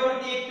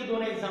त्याच्यावरती 1 ते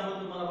 2 एक्झाम्पल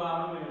तुम्हाला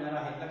बाळांनो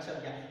मिळणार आहेत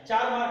लक्षात घ्या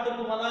 4 मार्क तर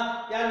तुम्हाला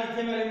या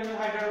लिथियम ॲल्युमिनियम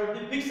हायड्राइड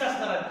वरती फिक्स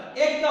असणार आहेत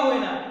एक का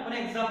होईना पण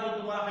एक्झाम्पल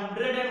तुम्हाला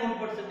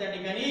 101% त्या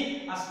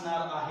ठिकाणी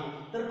असणार आहे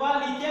तर पहा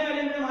लिथियम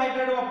ॲल्युमिनियम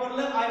हायड्राइड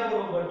वापरलं I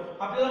बरोबर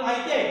आपल्याला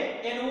माहिती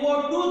आहे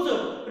NO2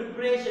 चं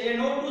प्रिपरेशन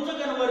NO2 चं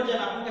कन्वर्जन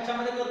आपण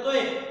कशामध्ये करतोय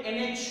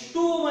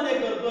NH2 मध्ये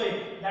करतोय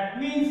that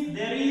means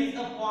there is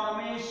a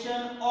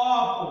formation of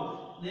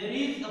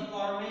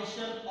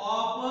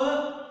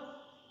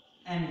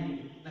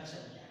aniline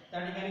लक्षात घ्या त्या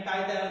ठिकाणी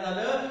काय तयार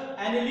झालं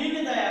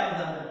aniline तयार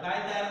झालं काय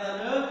तयार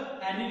झालं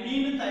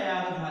aniline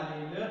तयार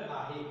झालेलं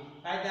आहे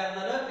काय तयार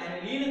झालं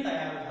aniline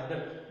तयार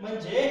झालं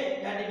म्हणजे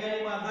या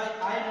ठिकाणी माझा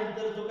I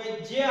नंतर जो काही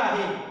J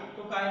आहे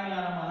तो काय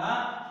मिळाला मला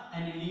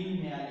aniline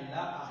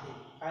मिळालेला आहे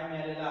काय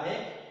मिळालेला आहे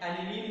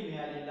aniline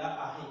मिळालेला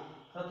आहे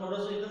तर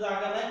थोडंसं इथं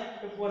जागा नाही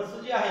ते वर्ष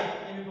जे आहे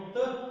ते मी फक्त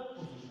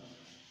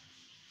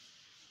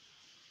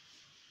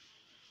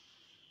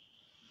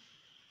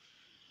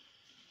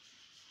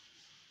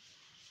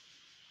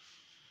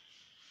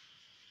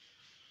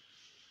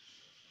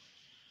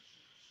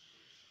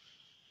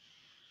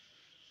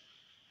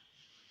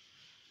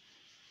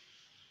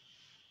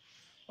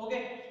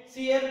Okay,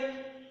 see here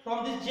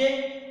from this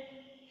J,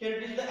 here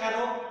it is the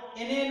arrow.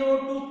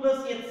 NaNO2 plus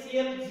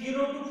HCl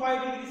 0 to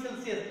 5 degree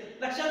Celsius.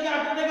 लक्षात घ्या,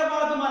 आठवतंय का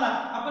बघा तुम्हाला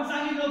आपण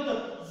सांगितलं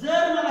होतं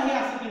जर मला हे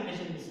असं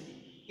कंडिशन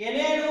दिसली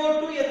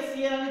NaNO2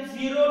 HCl आणि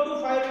 0 to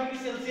 5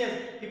 degree Celsius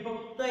ही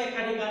फक्त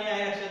एका ठिकाणी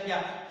आहे. लक्षात घ्या,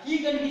 ही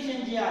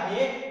कंडिशन जी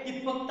आहे ती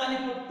फक्त आणि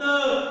फक्त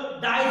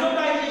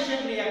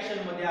डायझोडायजेशन रिएक्शन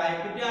मध्ये आहे.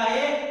 कुठे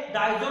आहे?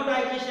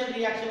 डायझोडायजेशन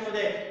रिएक्शन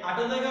मध्ये.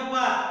 आठवतंय का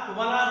पहा,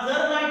 तुम्हाला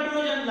जर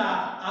नायट्रोजनला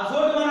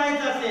आझोट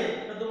बनायचं असेल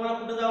तर तुम्हाला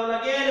कुठे जावं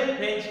लागेल?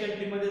 फ्रेंच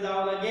कंट्री मध्ये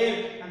जावं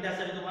लागेल आणि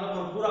त्यासाठी तुम्हाला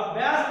भरपूर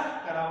अभ्यास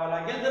करावा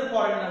लागेल जर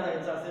फॉरेनला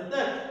जायचं असेल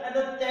तर.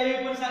 आणि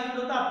त्यावेळी पण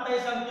सांगितलं होतं, आत्ताही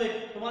सांगतोय,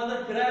 तुम्हाला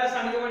जर फिरायला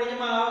सांगेवाडीच्या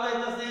माळावर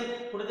जायचं असेल,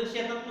 कुठेतरी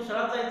शेतात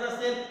कुसळात जायचं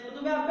असेल तर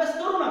तुम्ही अभ्यास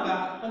करू नका.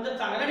 पण जर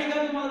चांगल्या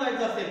ठिकाणी तुम्हाला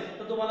जायचं असेल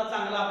तर तुम्हाला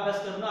चांगला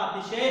अभ्यास करणं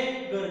अतिशय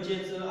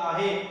गरजेचं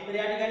आहे. तर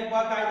या ठिकाणी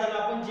पहा काय झालं,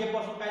 आपण जे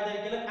पासून काय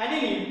तयार केलं?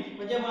 ॲनिलीन.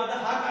 म्हणजे माझा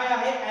हा काय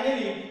आहे?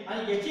 ॲनिलीन.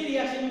 आणि याची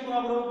रिएक्शन मी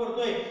कोणाबरोबर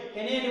करतोय?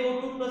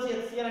 NaNO2 plus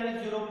HCl आणि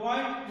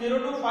 0.0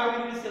 to 5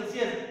 degree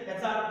Celsius.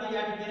 याचा अर्थ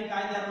या ठिकाणी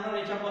काय तयार होणार?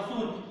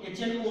 याच्यापासून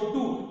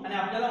HNO2. आणि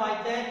आपल्याला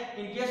माहित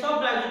आहे in case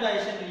of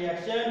डायझोडायजेशन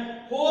reaction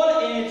whole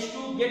NH2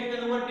 get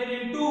converted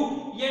into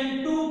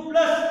N2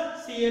 plus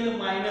Cl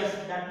minus.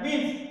 That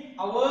means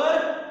our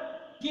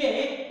K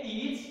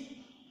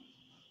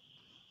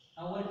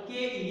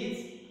is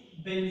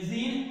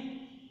benzene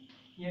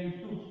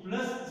N2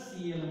 plus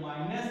Cl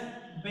minus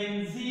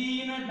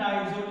benzene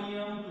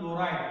diazonium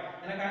chloride.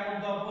 याला काय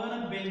म्हणतो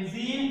आपण?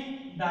 Benzene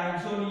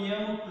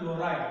diazonium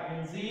chloride.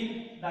 Benzene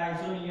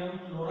diazonium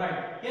chloride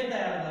हे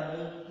तयार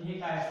झालं. हे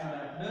काय असणार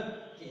आहे? आपलं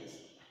केस.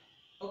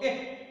 ओके,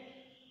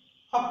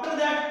 आफ्टर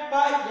दॅट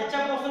काय?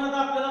 याच्यापासून आता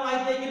आपल्याला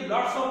माहिती आहे की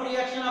लॉट्स ऑफ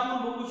रिएक्शन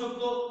आपण बघू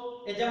शकतो.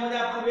 याच्यामध्ये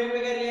आपण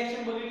वेगवेगळे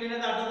रिएक्शन बघितले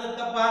आहेत. आठवतात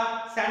का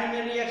पहा?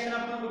 सॅनिमेर रिएक्शन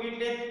आपण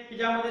बघितले की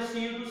ज्यामध्ये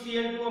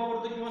Cu2Cl2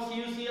 वापरतो किंवा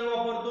CuCl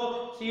वापरतो,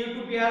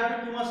 Cu2Br2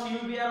 किंवा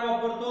CuBr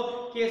वापरतो,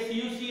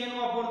 CuCN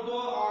वापरतो,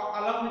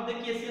 along with the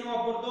KCl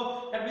वापरतो.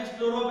 That means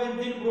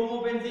chlorobenzene,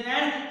 bromobenzene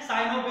and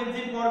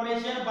cyanobenzene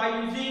formation by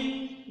using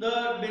the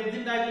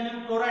benzene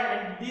diazonium chloride,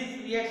 and these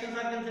reactions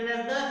are considered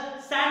as the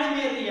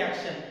Sandmeyer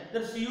reaction.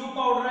 जर Cu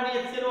powder आणि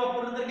HCl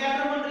वापरलं तर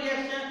गॅटरमन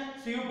reaction,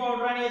 Cu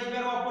powder आणि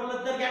HBr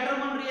वापरलं तर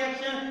गॅटरमन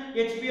reaction,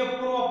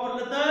 HBF4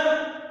 वापरलं तर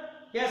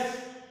yes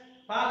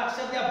पहा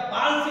लक्षात घ्या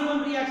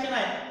बाल-सिमन रिएक्शन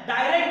आहे.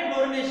 डायरेक्ट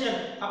क्लोरिनेशन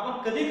आपण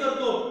कधी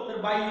करतो तर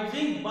बाय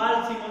युजिंग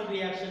बाल-सिमन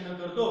रिएक्शन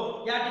करतो.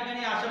 या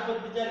ठिकाणी अशा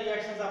पद्धतीच्या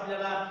रिएक्शन्स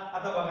आपल्याला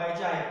आता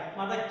बघायच्या आहेत.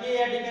 माझा के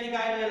या ठिकाणी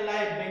काय मिळालेला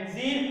आहे?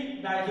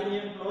 Benzene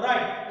diazonium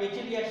chloride.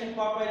 याची रिएक्शन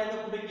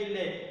पहिल्यांदा कुठे केली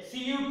आहे?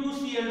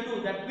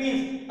 Cu2Cl2. That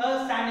means a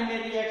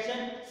सॅनिमेर reaction.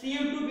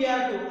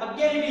 Cu2Br2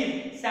 again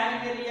it is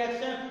सॅनिमेर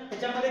reaction.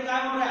 त्याच्यामध्ये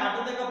काय होणार आहे?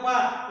 आठवतंय का पहा?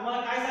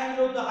 तुम्हाला काय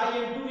सांगितलं होतं? हा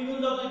N2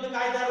 निघून जातो, इथे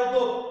काय तयार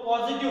होतो?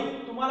 पॉझिटिव्ह.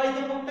 तुम्हाला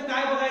इथे फक्त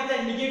काय बघायचं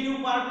आहे?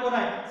 निगेटिव्ह पार्ट कोण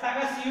आहे?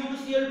 सांगा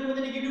Cu2Cl2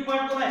 मध्ये निगेटिव्ह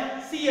पार्ट कोण आहे?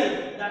 Cl.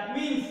 That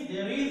means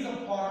there is a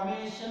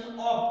formation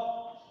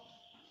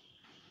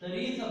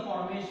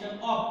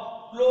of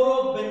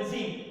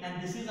chlorobenzene and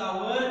this is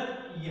our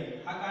L.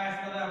 हा काय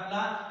असणार आहे?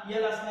 आपला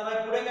L असणार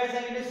आहे. पुढे काय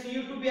सांगितले?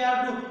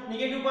 Cu2Br2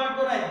 निगेटिव्ह पार्ट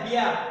कोण आहे?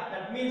 Br.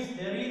 That means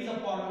there is a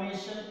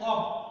formation of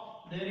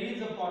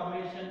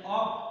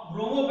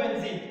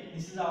bromobenzene.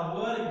 This is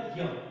our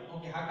M.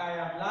 Okay, हा काय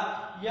आपला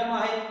M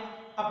आहे.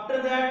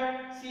 आफ्टर दॅट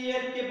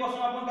Cl के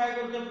पासून आपण काय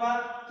करतोय पहा?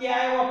 Ki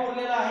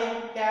वापरलेला आहे.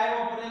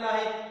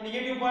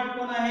 निगेटिव्ह पार्ट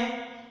कोण आहे?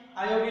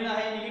 आयोडीन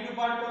आहे. निगेटिव्ह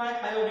पार्ट कोण आहे?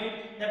 Iodine.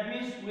 That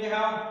means we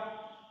have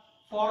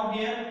form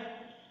here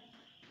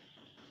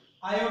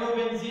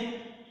iodobenzene.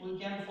 We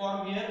can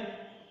form here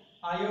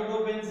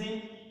iodobenzene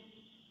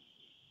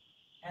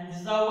and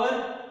this is our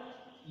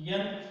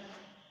N.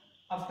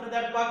 After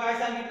that पहा काय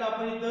सांगितलं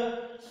आपण इथं?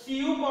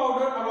 Cu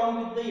powder along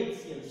with the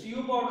HCl.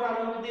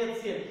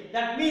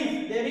 That means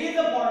there is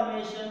a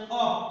formation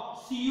of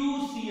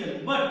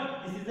CuCl, but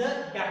this is a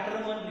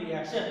Gattermann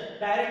reaction.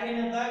 Directly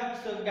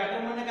नंतर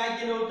Gattermann ने काय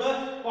केलं होतं?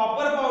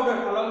 Copper powder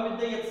along with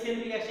the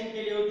HCl reaction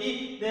केली होती.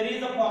 There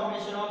is a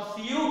formation of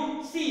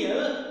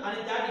CuCl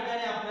आणि त्या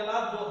ठिकाणी आपल्याला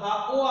जो हा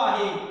O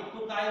आहे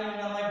तो काय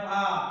मिळणार आहे?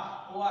 पहा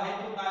O आहे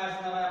तो काय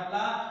असणार आहे?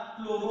 आपला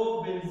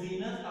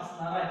क्लोरोबेन्झीनच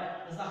असणार आहे.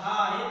 जसा हा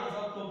आहे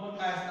तसा तो पण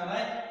काय असणार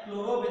आहे?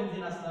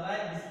 क्लोरोबेन्झीन असणार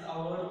आहे. दिस इज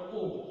आवर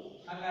O.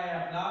 हा काय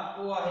आपला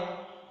O आहे.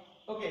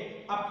 ओके,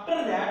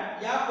 आफ्टर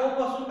दॅट या O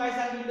पासून काय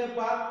सांगितलं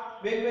पहा?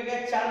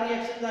 वेगवेगळ्या 4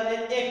 रिएक्शन झाले.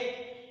 एक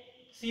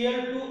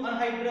Cl2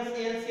 अनहायड्रस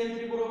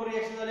AlCl3 बरोबर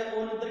रिएक्शन झाले.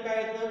 O नंतर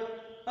काय येतं?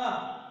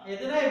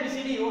 येते ना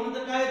ABCD. O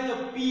नंतर काय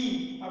येतं? P.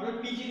 आपल्याला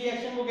P ची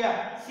रिएक्शन बघूया.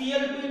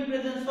 Cl2 in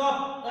presence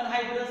of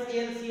अनहायड्रस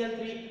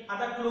AlCl3.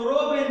 आता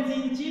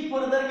क्लोरोबेन्झीनची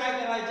फर्दर काय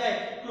करायचे आहे?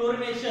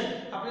 क्लोरिनेशन.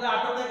 आपल्याला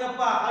आठवतंय का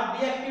पहा? हा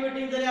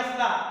डिऍक्टिव्हेटिंग जरी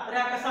असला तरी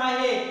हा कसा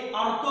आहे?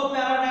 ऑर्थो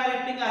पॅरा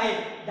डायरेक्टिंग आहे.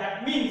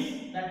 दॅट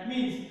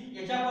मीन्स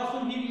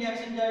याच्यापासून ही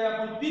रिएक्शन ज्यावेळी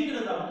आपण P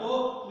कडे जातो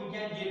we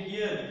can get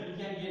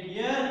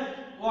here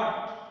what?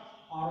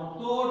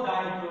 Ortho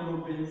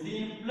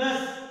डायक्लोरोबेन्झीन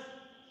plus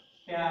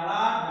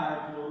para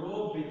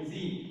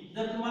डायक्लोरोबेन्झीन.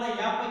 जर तुम्हाला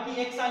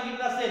यापैकी एक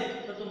सांगितलं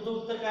असेल तर तुमचं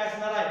उत्तर काय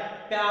असणार आहे?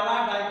 Para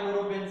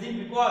डायक्लोरोबेन्झीन,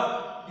 because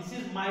this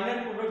is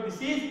minor product,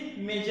 this is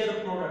major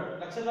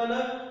product. लक्षात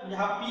आलं? म्हणजे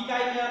हा पी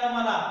काय मिळाला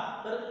मला,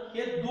 तर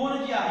हे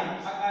दोन जे आहे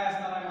हा काय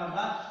असणार आहे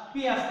माझा?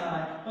 पी असणार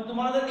आहे. पण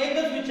तुम्हाला जर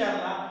एकच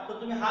विचारला तर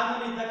तुम्ही हा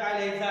न लिहिता काय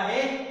लिहायचं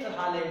आहे? तर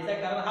हा लिहायचा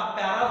आहे, कारण हा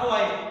पॅरा जो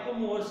आहे तो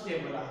मोर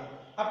स्टेबल आहे.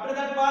 आफ्टर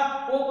दॅट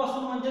पहा, ओ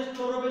पासून म्हणजे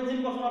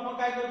क्लोरोबेन्झीन पासून आपण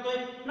काय करतोय?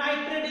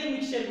 नायट्रेटिंग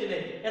मिक्सचर दिले.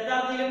 याचा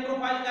अर्थ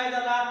इलेक्ट्रोफाइल काय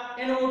झाला?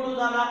 NO2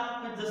 झाला.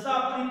 जसं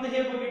आपण इथे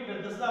हे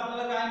बघितलं तसं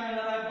आपल्याला काय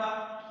मिळणार आहे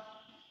पहा?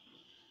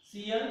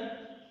 Cl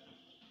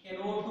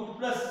NO2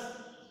 plus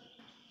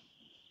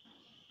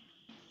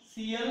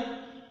Cl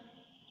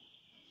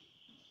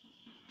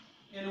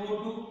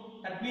NO2.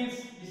 that means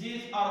this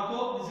is ortho,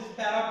 this is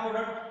para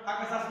product. हा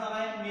कसा असणार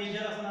आहे?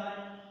 मेजर असणार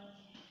आहे.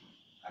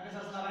 हा कसा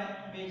असणार आहे?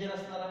 मेजर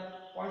असणार आहे.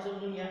 पॉइंट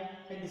समजून घ्या.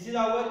 दिस इज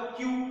आवर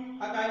Q.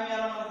 हा काय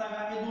मिळाला मला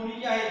सांगा? हे दोन्ही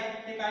जे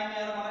आहेत ते काय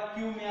मिळालं मला?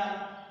 Q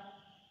मिळाला.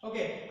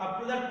 ओके.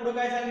 आफ्टर दॅट पुढे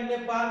काय सांगितले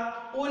पहा?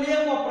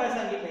 ओलियम वापरायला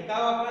सांगितले.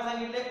 काय वापरायला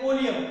सांगितले?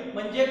 ओलियम.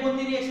 म्हणजे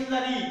कोणती रिएक्शन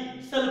झाली?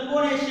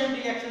 सल्फोनेशन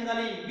रिएक्शन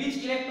झाली.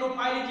 Which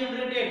electrophile is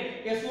generated?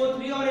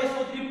 SO3 और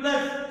SO3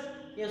 plus?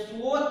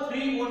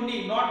 SO3 only,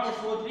 not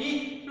SO3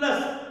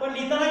 plus. पण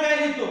लिहिताना काय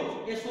लिहितो?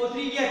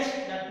 SO3H.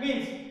 that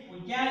means we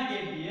can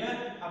get here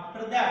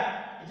after that.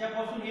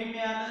 याच्यापासून हे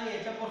मिळालं,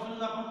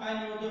 याच्यापासूनच आपण काय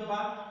मिळवतो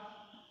पहा?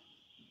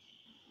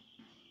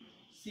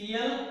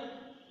 Cl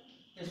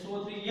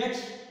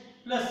SO3H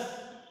plus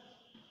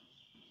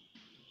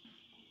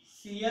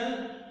Cl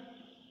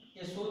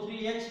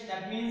SO3H.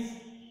 that means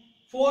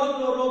 4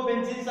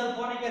 chlorobenzene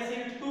sulfonic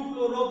acid, 2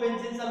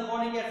 chlorobenzene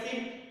sulfonic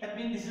acid. that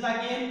means this is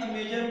again a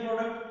major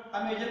product. हा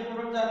मेजर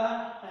प्रोडक्ट झाला.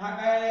 हा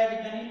काय आहे या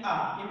ठिकाणी?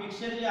 R. हे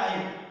मिक्सचर जे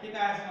आहे ते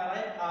काय असणार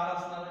आहे? R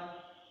असणार आहे.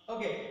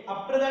 ओके.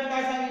 आफ्टर दॅट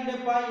काय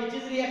सांगितलं पहा?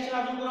 याचीच रिएक्शन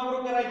अजून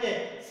कोणाबरोबर करायची आहे?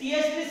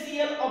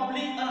 CH3Cl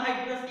oblique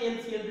अनहायड्रस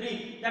AlCl3.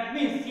 that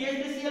means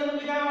CH3Cl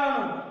म्हणजे काय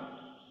बाळांनो?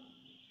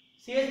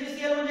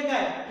 CH3Cl म्हणजे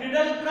काय?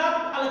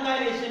 Friedel-craft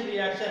अल्कायलेशन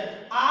reaction.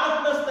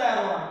 R+ तयार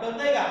होणार.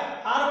 कळतंय का?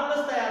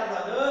 R+ तयार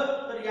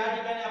झालं तर या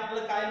ठिकाणी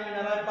आपल्याला काय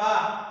मिळणार आहे पहा?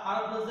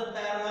 R+ जर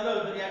तयार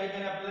झालं तर या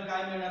ठिकाणी आपल्याला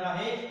काय मिळणार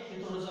आहे?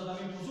 हे थोडंसं आता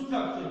मी पुसून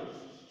टाकतोय.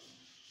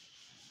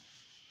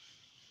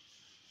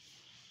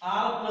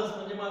 R+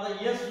 म्हणजे माझा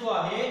S जो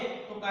आहे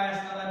तो काय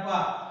असणार आहे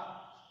पहा?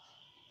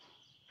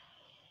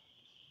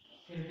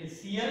 इथे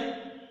Cl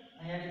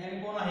आणि या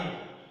ठिकाणी कोण आहे?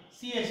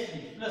 CH3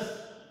 प्लस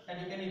या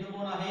ठिकाणी इथं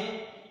कोण आहे?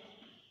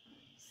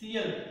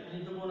 Cl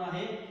आणि इथं कोण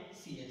आहे?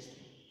 CH3.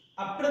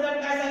 आफ्टर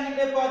दॅट काय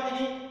सांगितले पहा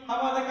तिने?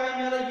 हा माझा काय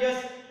मिळाला?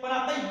 S. पण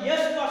आता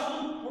S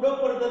पासून पुढे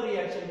फर्दर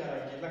रिएक्शन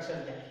करायचे.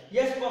 लक्षात घ्या.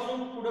 S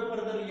पासून पुढे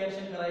फर्दर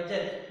रिएक्शन करायचे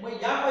आहे. मग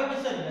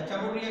यापैकी सर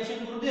याच्यावर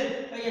रिएक्शन करू देत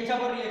का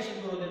याच्यावर रिएक्शन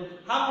करू देत?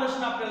 हा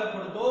प्रश्न आपल्याला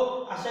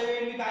पडतो. अशा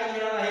वेळी मी काय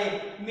घेणार आहे?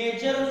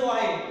 मेजर जो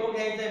आहे तो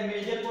घ्यायचा आहे.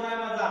 मेजर कोण आहे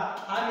माझा?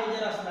 हा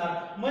मेजर असणार.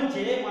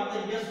 म्हणजे माझा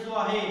S जो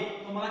आहे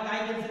तो मला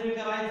काय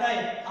कन्सिडर करायचा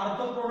आहे?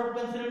 ऑर्थो प्रोडक्ट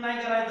कन्सिडर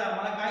नाही करायचा.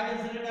 मला काय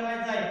कन्सिडर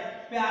करायचा आहे?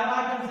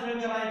 पॅरा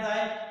कन्सिडर करायचा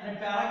आहे. आणि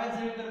पॅरा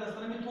कन्सिडर करत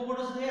असताना मी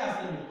थोडंसं हे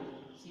असं लिहितो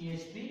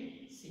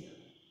CH3Cl.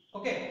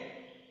 ओके.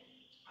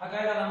 हा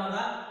काय झाला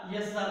माझा?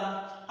 S झाला.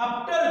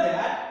 आफ्टर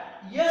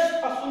दॅट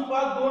S पासून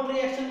पहा दोन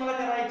रिएक्शन मला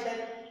करायचे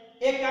आहेत.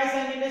 एक काय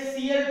सांगितले?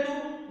 Cl2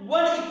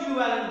 1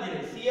 इक्विव्हॅलेंट दिले.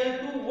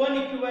 Cl2 1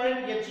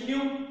 इक्विव्हॅलेंट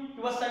Hν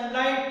किंवा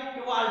सनलाइट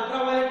किंवा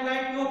अल्ट्राव्हायोलेट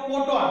लाईट किंवा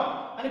फोटॉन.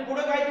 आणि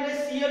पुढे काय दिले?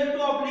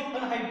 Cl2 oblique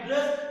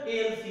अनहायड्रस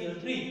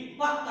AlCl3.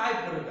 पहा काय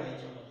फरक आहे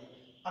याच्यामध्ये.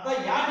 आता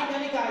या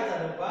ठिकाणी काय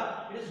झालं पहा?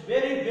 It is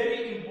very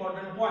very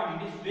important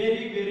point. It is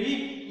very very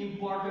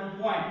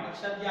important point.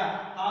 लक्षात घ्या.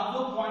 हा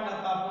जो पॉइंट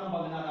आता आपण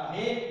बघणार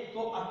आहे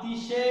तो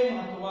अतिशय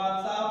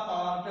महत्त्वाचा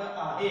पार्ट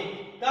आहे.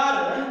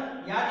 कारण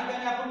या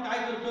ठिकाणी आपण काय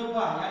करतोय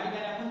पहा? या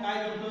ठिकाणी आपण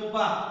काय करतोय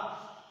पहा?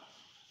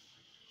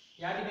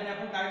 या ठिकाणी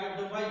आपण काय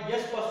करतोय पहा?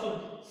 S पासून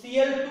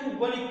Cl2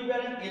 1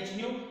 equivalent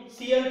Hν,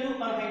 Cl2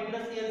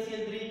 anhydrous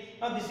AlCl3.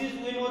 Now this is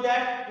we know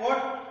that what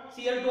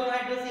Cl2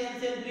 anhydrous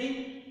AlCl3,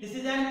 this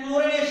is an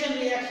chlorination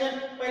reaction.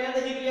 पहिल्यांदा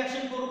ही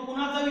रिएक्शन करू.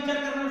 कुणाचा विचार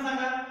करणार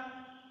सांगा?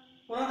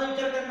 कोणाचा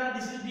विचार करणार?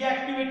 दिस इज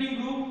डिऍक्टिव्हेटिंग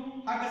ग्रुप.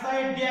 हा कसा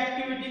आहे?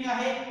 डिऍक्टिव्हेटिंग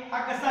आहे. हा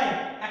कसा आहे?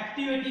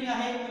 ऍक्टिव्हेटिंग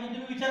आहे. म्हणजे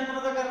तुम्ही विचार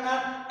कोणाचा करणार?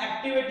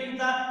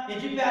 ऍक्टिव्हेटिंगचा.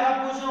 याची पॅरा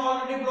पोझिशन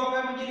ऑलरेडी ब्लॉक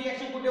आहे म्हणजे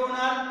रिएक्शन कुठे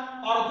होणार?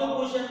 ऑर्थो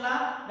पोझिशनला.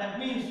 That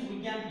means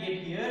we can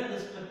get here the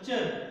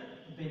structure.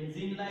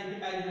 बेन्झीनला इथे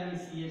काय दिलं मी?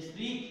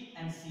 CH3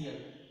 and Cl.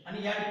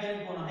 आणि या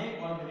ठिकाणी कोण आहे?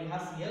 ऑलरेडी हा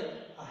Cl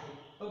आहे.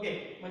 ओके.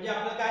 म्हणजे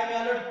आपल्याला काय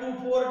मिळालं?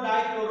 2,4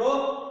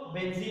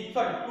 डायक्लोरोबेन्झीन.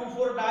 सॉरी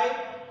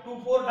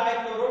 2,4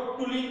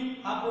 डायक्लोरोटुलिन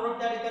हा प्रोडक्ट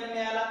त्या ठिकाणी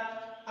मिळाला.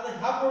 आता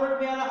हा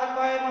प्रोडक्ट मिळाला. हा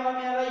काय मला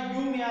मिळाला?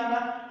 U मिळाला.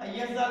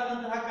 S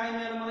झाल्यानंतर हा काय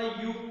मिळाला मला?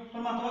 U. पण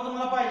महत्त्वाचं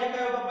मला पाहिजे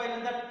काय होतं?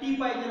 पहिल्यांदा T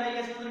पाहिजे ना.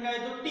 S नंतर काय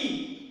येतो? T.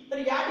 तर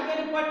या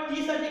ठिकाणी पण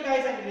T साठी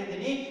काय सांगितले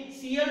त्यांनी?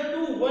 Cl2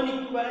 1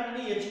 इक्विव्हॅलेंट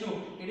आणि Hν.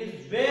 It is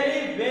very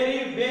very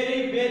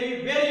very very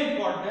very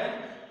important.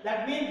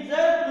 That means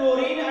जर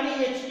क्लोरीन आणि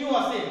Hν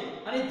असेल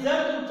आणि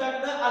जर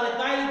तुमच्याकडे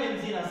अल्काइल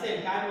बेन्झीन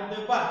असेल, काय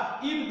म्हणतोय पहा?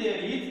 If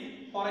there is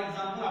for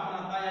example आपण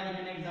आता या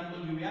ठिकाणी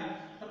एक्झाम्पल घेऊया.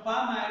 तर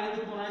पहा माझ्याकडे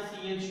इथे कोण आहे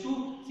CH2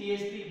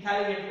 CH3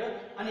 इथाइल घेतलं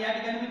आणि या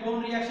ठिकाणी मी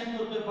दोन रिएक्शन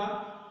करतोय पहा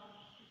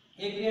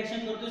एक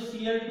रिएक्शन करतोय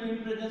Cl2 in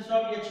presence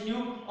of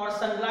Hnu और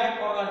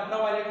सनलाइट और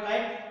अल्ट्रावायलेट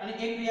लाइट आणि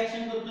एक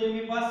रिएक्शन करतोय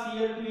मी पहा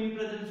Cl2 in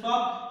presence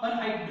of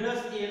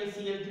anhydrous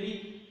AlCl3.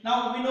 Now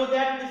we know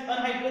that this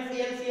anhydrous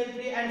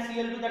AlCl3 and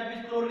Cl2, that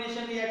means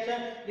chlorination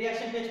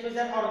reaction takes place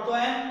at ortho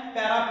and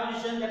para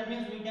position. That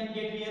means we can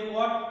get here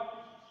what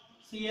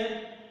Cl.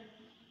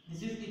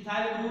 This is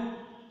ethyl group,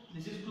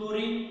 this is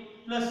chlorine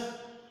plus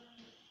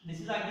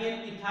this is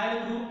again ethyl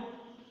group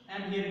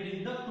and here it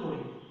is the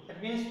chlorine.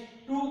 That means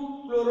 2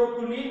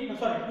 chlorotoluene,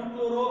 sorry 2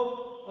 chloro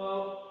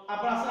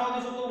आपण असं नाव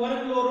देऊ शकतो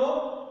 1 chloro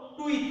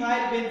 2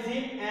 ethyl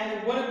benzene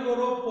and 1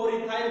 chloro 4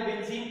 ethyl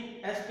benzene.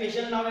 या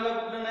special नावाला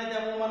कुठलं नाही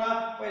त्यामुळे मला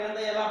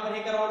पहिल्यांदा याला आपण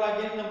हे करावं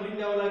लागेल नंबरिंग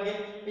द्यावं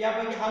लागेल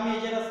यापैकी हा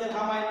मेजर असेल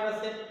हा मायनर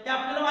असेल हे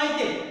आपल्याला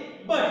माहिती आहे.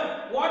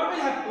 But what will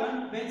happen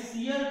when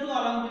Cl2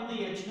 along with the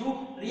Hnu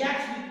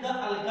reacts with the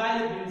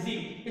alkyl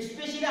benzene,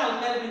 especially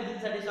alkyl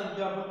benzene साठी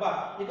सांगतो आपण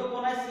पहा इथं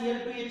कोण आहे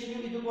Cl2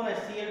 Hnu इथं कोण आहे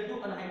Cl2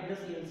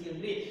 anhydrous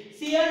AlCl3.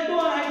 Cl2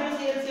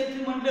 anhydrous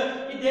AlCl3 म्हटलं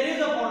की there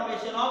is a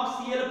formation of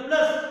Cl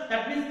plus,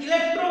 that means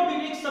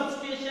electrophilic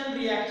substitution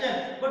reaction.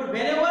 But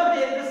whenever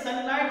there is a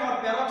sunlight or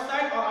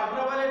peroxide or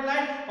ultraviolet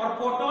light or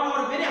photon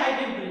or very high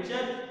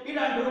temperature, it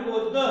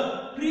undergoes the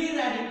free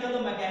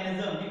radical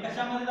mechanism. हे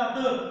कशामध्ये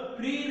जातं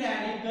free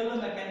radical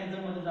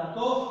mechanism मध्ये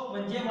जातो.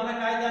 म्हणजे मला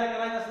काय तयार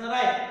करायचं असणार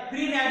आहे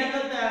फ्री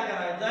रॅडिकल तयार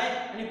करायचा आहे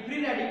आणि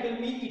फ्री रॅडिकल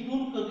मी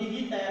इथून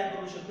कधीही तयार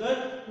करू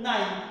शकत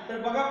नाही. तर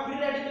बघा फ्री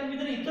रॅडिकल मी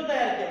जर इथं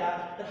तयार केला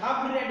तर हा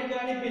फ्री रॅडिकल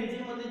आणि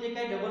बेन्झीन मध्ये जे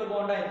काही डबल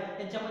बॉन्ड आहे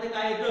त्यांच्यामध्ये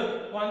काय येतं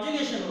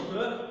कॉन्जुगेशन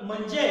होतं.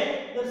 म्हणजे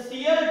जर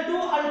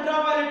Cl2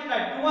 अल्ट्राव्हायोलेट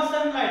लाईट किंवा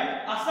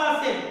सनलाइट असं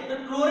असेल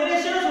तर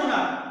क्लोरिनेशनच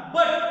होणार.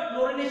 But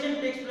chlorination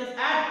text place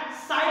at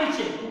side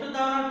chain. कुठे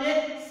जाणार ते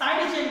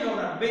साइड चेन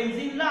होणार.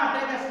 बेन्झीनला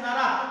अटॅच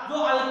असणारा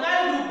जो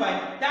अल्काइल ग्रुप आहे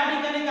त्या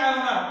ठिकाणी काय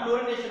होणार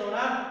क्लोरिनेशन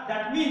होणार.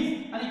 दॅट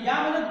मीन्स आणि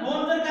यामध्ये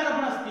दोन जर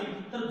कार्बन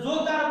असतील तर जो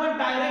कार्बन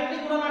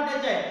डायरेक्टली कुणाला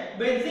अटॅच आहे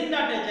बेन्झीनला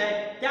अटॅच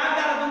आहे त्या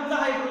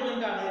कार्बनचा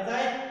हायड्रोजन काढायचा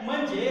आहे.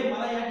 म्हणजे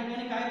मला या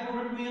ठिकाणी काय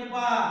प्रोडक्ट मिळेल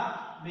पहा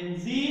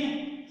बेन्झीन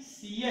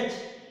CH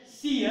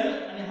Cl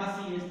आणि हा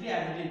CH3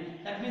 ऍड होईल.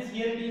 That means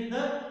here it is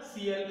the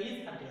Cl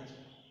is attach.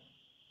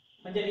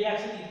 म्हणजे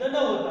रिएक्शन इथं न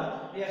होता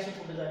रिएक्शन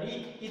कुठे झाली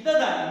इथं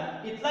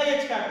झाली. इथला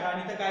H काढला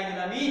आणि इथं काय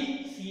दिला मी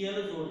Cl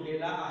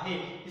जोडलेला आहे.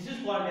 दिस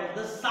is called age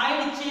the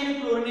side chain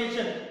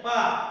chlorination.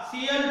 पहा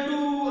Cl2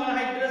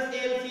 anhydrous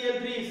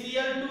AlCl3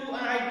 Cl2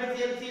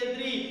 anhydrous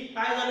AlCl3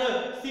 काय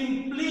झालं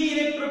simply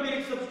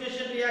electrophilic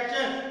substitution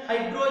reaction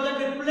hydrogen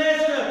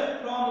replaced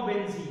from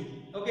benzene.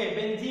 Okay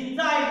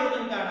बेन्झीनचा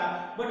hydrogen काढा.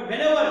 But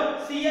whenever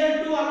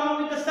Cl2 along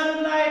with the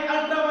sunlight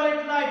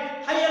ultraviolet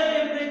light higher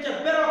temperature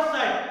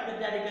peroxide तर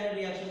त्या ठिकाणी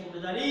reaction कुठे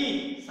झाली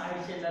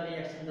side चेनला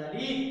reaction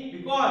झाली.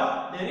 Because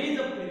there is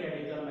a free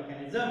radical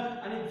mechanism.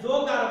 आणि जो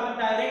carbon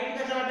direct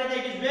कशाला अटॅच आहे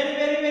it is very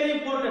very very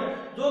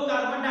important. जो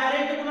कार्बन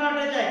डायरेक्ट कुणाला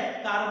अटॅच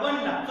आहे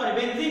कार्बनला सॉरी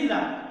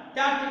बेन्झीनला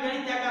त्या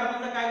ठिकाणी त्या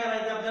कार्बनचा काय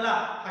करायचं आपल्याला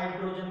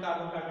हायड्रोजन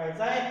कार्बन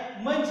टाकायचा आहे.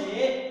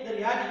 म्हणजे जर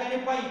या ठिकाणी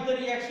पहा इतर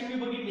रिएक्शन मी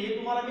बघितली हे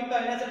तुम्हाला मी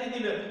करण्यासाठी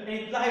दिलं आणि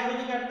इथला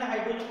हायड्रोजन काढला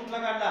हायड्रोजन कुठला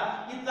काढला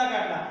इथला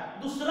काढला.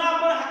 दुसरा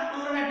आपण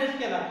क्लोरीन अटॅच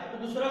केला तर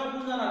दुसरा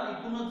कुठून जाणार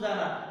इथूनच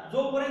जाणार.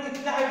 जोपर्यंत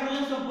इथले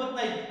हायड्रोजन संपत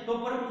नाही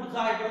तोपर्यंत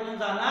पुढचा हायड्रोजन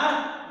जाणार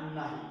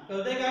नाही.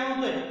 कळतंय काय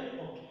म्हणतोय.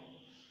 ओके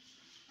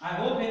आय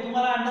होप हे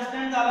तुम्हाला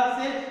अंडरस्टँड झालं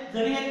असेल.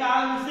 जरी हे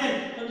काळ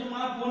नसेल तर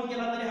तुम्हाला फोन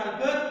केला तरी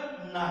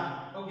हरकत नाही.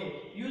 ओके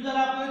यूज झाला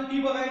आपल्याला टी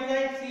बघायचं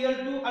आहे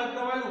Cl2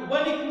 अल्ट्राव्हायोलेट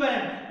वन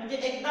इक्विव्हॅलेंट म्हणजे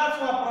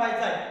एकदाच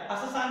वापरायचा आहे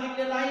असं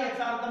सांगितलेलं आहे.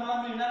 याचा अर्थ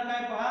मला मिळणार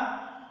काय पहा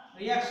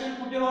रिएक्शन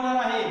कुठे होणार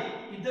आहे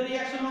इथं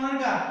रिएक्शन होणार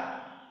का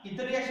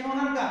इथं रिएक्शन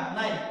होणार का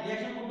नाही.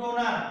 रिएक्शन कुठे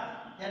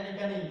होणार या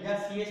ठिकाणी या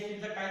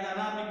CH3 चा काय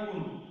जाणार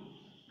निघून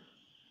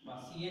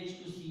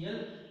CH2Cl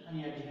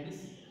आणि या ठिकाणी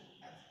Cl.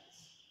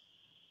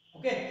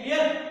 Okay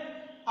clear.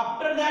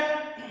 After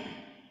that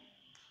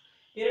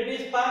here it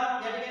is पहा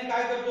या ठिकाणी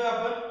काय करतोय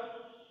आपण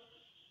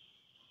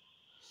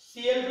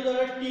Cl2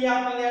 जवळ T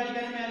आपल्याला या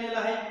ठिकाणी मिळालेला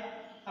आहे.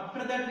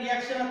 आफ्टर दॅट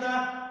रिएक्शन आता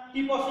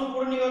T पासून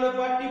पुढे निघालो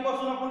पहा T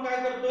पासून आपण काय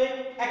करतोय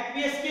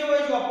aqueous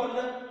KOH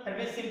वापरलं. That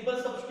means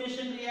simple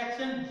substitution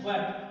reaction.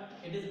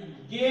 But it is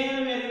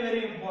again very very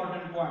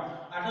important point.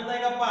 आठवत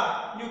आहे का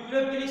पहा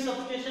nucleophilic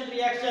substitution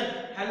reaction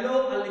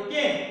hello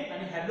alkane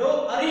आणि हॅलो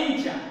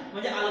अरिनच्या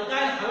म्हणजे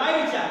अल्काइल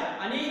हलाइडच्या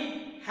आणि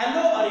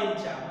हॅलो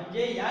अरिनच्या.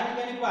 म्हणजे या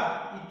ठिकाणी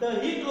पहा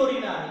इथंही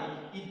क्लोरीन आहे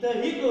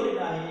इथंही क्लोरीन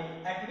आहे.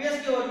 aqueous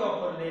KOH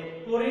वापरले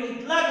क्लोरीन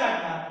इथला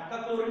काढणार का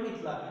क्लोरीन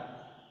इथला काढणार.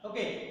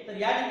 ओके तर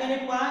या ठिकाणी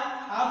पहा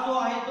हा जो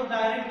आहे तो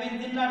डायरेक्ट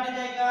बेन्झीनला अटॅच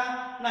आहे का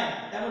नाही.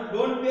 त्यामुळे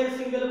don't pair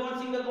single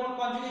bond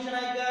conjugation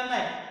आहे का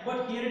नाही.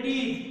 But here it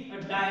is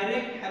a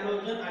direct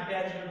halogen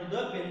attached to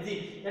the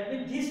benzene. That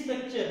means this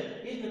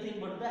structure is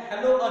nothing but the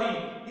hello अरिन.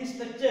 This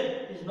structure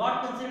is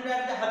not considered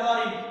age the hello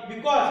अरिन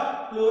because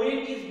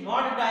chlorine is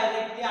not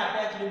directly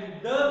attached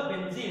with the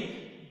benzene.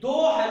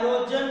 Though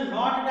halogen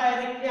not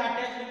directly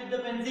attached with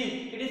with the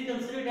benzene, it is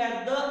considered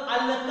as the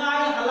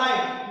alkyl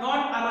halide,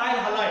 not aryl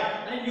halide.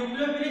 आणि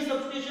nucleophilic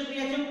substitution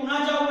reaction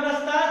कुणाच्या अवघड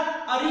असतात?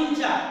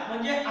 अरिनच्या.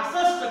 म्हणजे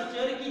असं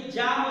structure की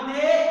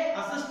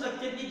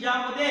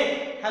ज्यामध्ये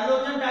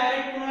halogen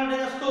direct कुणाला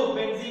असतो?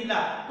 बेन्झीनला.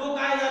 तो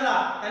काय झाला?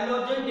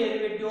 हॅलोजन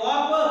डेरिव्हेटिव्ह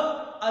ऑफ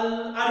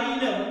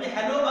अरिन म्हणजे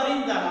हॅलो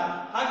अरिन झाला.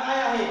 हा काय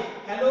आहे?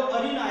 हॅलो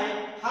अरिन आहे.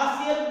 हा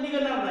Cl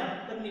निघणार नाही,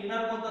 तर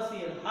निघणार कोणता?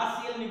 Cl. हा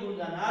Cl निघून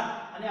जाणार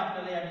आणि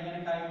आपल्याला या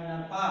ठिकाणी काय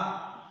मिळणार? पहा,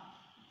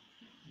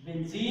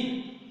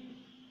 बेन्झीन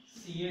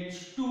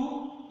CH2,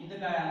 इथं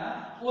काय आला?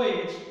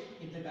 OH,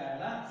 इथं काय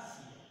आला?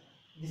 Cl.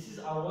 This is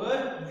our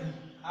V.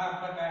 हा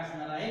आपला काय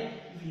असणार आहे?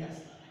 V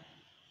असणार आहे.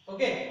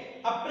 ओके.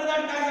 आफ्टर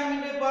दॅट काय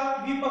सांगितले? पहा,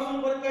 V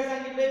पासून परत काय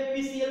सांगितले?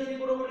 PCl3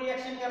 बरोबर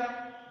रिएक्शन करा.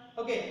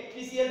 ओके.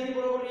 PCl3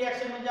 बरोबर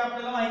रिएक्शन म्हणजे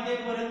आपल्याला माहिती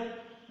आहे परत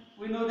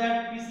we know that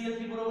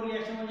PCl3 बरोबर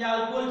रिएक्शन म्हणजे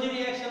अल्कोहोलची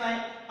रिएक्शन आहे.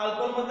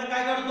 अल्कोहोल मधलं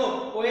काय काढतो?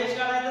 OH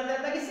काढायचा,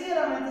 त्यातला की Cl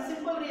आणायचा.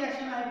 सिंपल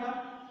रिएक्शन आहे. पहा,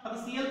 आता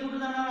Cl कुठे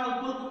जाणार?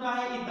 अल्कोहोल कुठे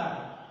आहे? इथं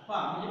आहे.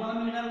 पहा, म्हणजे मला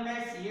मिळणार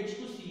काय?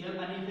 CH2Cl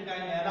आणि इथे काय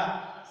मिळाला?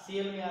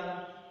 Cl मिळाला.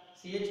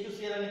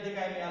 CH2Cl आणि इथे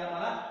काय मिळालं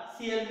मला?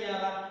 Cl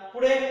मिळाला.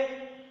 पुढे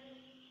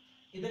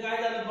इथे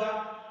काय झालं? पहा,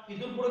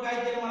 इथून पुढे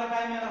काय केलं? मला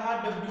काय मिळाला? हा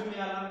W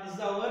मिळाला. दिस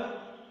इज आवर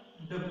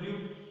W.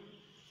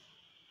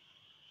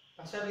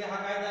 लक्षात घ्या, हा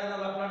काय तयार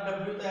झाला? आपला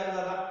W तयार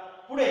झाला.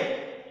 पुढे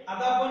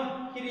आता आपण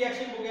ही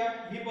रिएक्शन बघूया.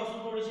 V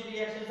पासून थोडीशी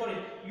रिएक्शन, सॉरी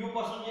U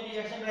पासून जी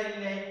रिएक्शन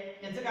राहिलेली आहे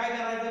याचं काय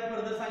करायचं आहे?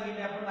 फर्दर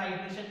सांगितले आपण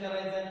नायट्रेशन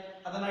करायचं आहे.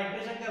 आता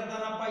नायट्रेशन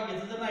करताना पाहिजे,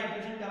 याचं जर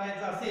नायट्रेशन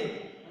करायचं असेल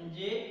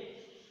म्हणजे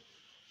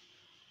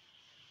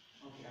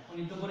ओके, आपण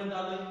इथपर्यंत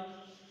आलोय.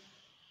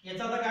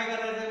 याचं आता काय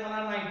करायचं आहे?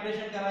 मला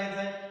नायट्रेशन करायचं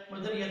आहे.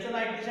 म्हणजे जर याचं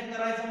नायट्रेशन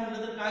करायचं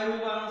म्हटलं तर काय होईल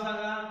बघा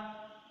सांगा.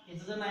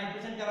 याचं जर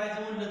नायट्रेशन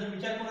करायचं म्हटलं तर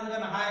विचार कोणाचा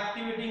करणार? हा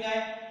ऍक्टिव्हेटिंग आहे,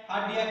 हा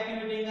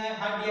डिऍक्टिव्हेटिंग आहे,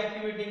 हा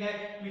डिऍक्टिव्हेटिंग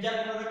आहे. विचार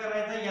कोणाचा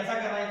करायचा आहे? याचा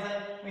करायचा आहे.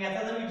 मग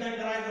याचा जर विचार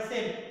करायचा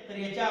असेल तर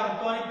याच्या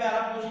ऑर्थो आणि पॅरा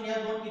पोझिशन या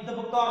दोन,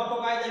 इथं फक्त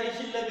ऑर्थो काय झाले?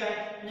 शिल्लक आहे.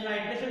 म्हणजे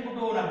नायट्रेशन कुठे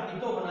होणार?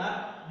 इथं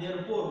होणार.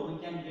 Therefore we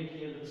can get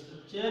here the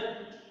structure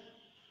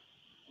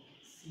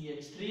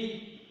CH3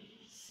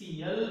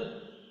 Cl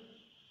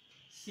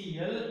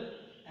Cl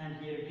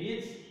and here it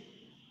is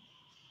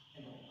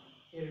NO.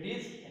 Here it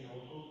is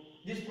NO2.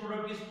 This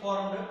product is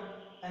formed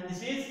and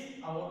this is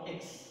our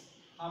X.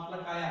 आपला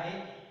काय आहे?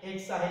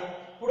 X आहे.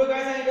 पुढे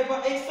काय सांगितलं?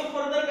 पण X चं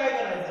फर्दर काय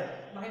करायचं आहे?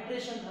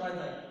 नायट्रेशन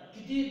करायचं आहे.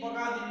 किती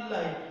बघा दिलेलं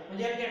आहे,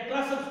 म्हणजे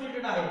टेट्रा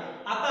सबस्टिट्यूट आहे.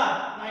 आता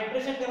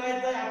नायट्रेशन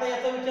करायचं आहे. आता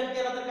याचा विचार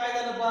केला तर काय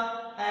झालं? पहा,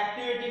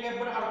 ऍक्टिव्हेटिंग आहे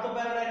पण ऑर्थो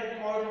पॅरा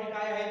डायरेक्टिंग ऑलरेडी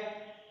काय आहे?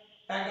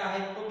 पॅक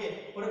आहे. ओके.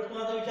 परत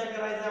कुणाचा विचार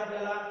करायचा आहे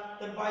आपल्याला?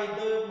 तर पहा,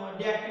 इथं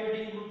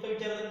डिऍक्टिव्हेटिंग ग्रुपचा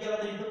विचार जर केला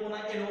तर इथं पुन्हा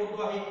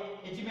NO2 आहे.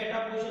 याची मेटा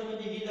पोझिशन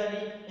म्हणजे ही झाली,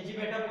 याची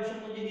मेटा पोझिशन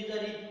म्हणजे ही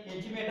झाली,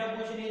 याची मेटा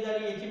पोझिशन ही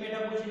झाली, याची मेटा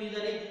पोझिशन ही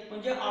झाली.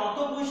 म्हणजे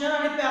ऑर्थो पोझिशन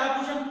आणि पॅरा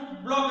पोझिशन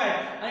ब्लॉक आहे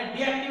आणि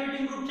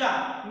डिऍक्टिव्हेटिंग ग्रुपच्या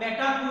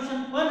मेटा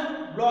पोझिशन पण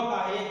ब्लॉक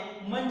आहे.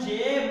 म्हणजे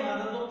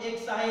माझा जो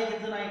X आहे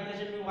त्याचं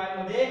नायट्रेशन मी Y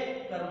मध्ये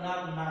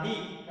करणार नाही.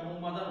 त्यामुळे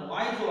माझा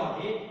Y जो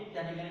आहे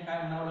त्या ठिकाणी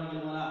काय म्हणावं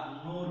लागेल मला?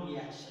 No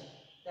reaction.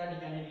 त्या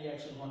ठिकाणी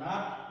रिएक्शन होणार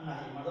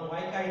नाही. माझा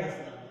Y काहीच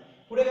असणार नाही.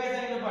 पुढे काय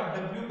सांगितलं? पहा,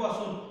 W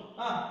पासून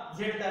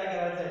Z तयार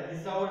करायचा आहे. दिस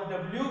इज आवर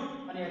W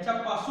आणि याच्या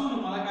पासून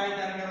मला काय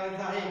तयार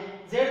करायचं आहे?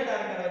 Z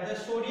तयार करायचं आहे.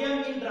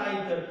 सोडियम इन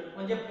ड्रायथर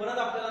म्हणजे परत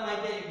आपल्याला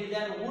माहिती आहे it is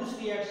an Wurtz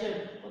reaction.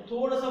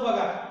 थोडंसं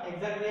बघा,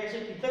 एक्झॅक्ट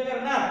रिएक्शन इथं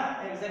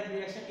करणार, एक्झॅक्ट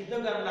रिएक्शन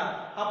इथं करणार,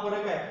 हा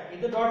फरक आहे.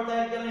 इथं डॉट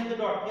तयार केला, इथं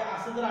डॉट, हे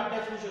असं जर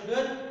अटॅच होऊ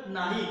शकत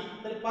नाही.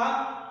 तर पहा,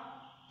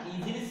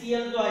 इझिली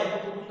Cl जो आहे तो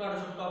कुठून काढू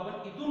शकतो?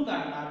 आपण इथून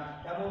काढणार.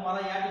 त्यामुळे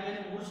मला या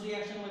ठिकाणी वुड्स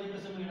रिएक्शन मध्ये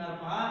कसं मिळणार?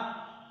 पहा,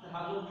 तर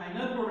हा जो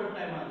फायनल प्रोडक्ट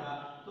आहे माझा,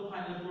 तो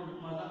फायनल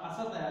प्रोडक्ट माझा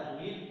असा तयार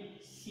होईल.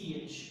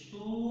 CH2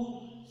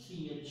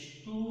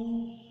 CH2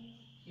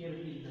 here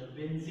is the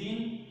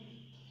benzene,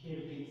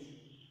 here is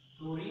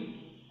chlorine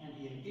and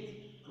here is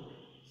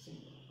chlorine.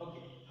 Simple.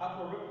 Okay, हा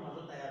प्रोडक्ट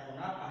माझा तयार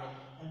होणार आहे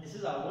and this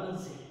is our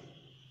Z.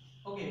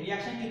 Okay,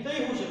 reaction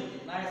इथंही होऊ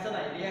शकते, नाही असं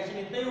नाही, रिएक्शन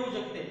इथंही होऊ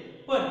शकते,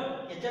 पण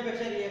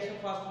याच्यापेक्षा रिएक्शन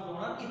फास्ट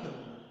होणार इथं.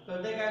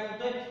 कळतंय काय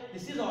म्हणतोय?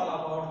 दिस is all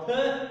about the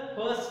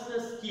first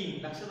scheme.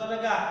 लक्षात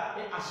आलं का?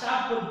 हे अशा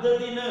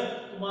पद्धतीनं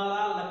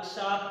तुम्हाला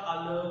लक्षात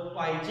आलं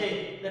पाहिजे.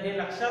 जर हे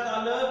लक्षात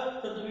आलं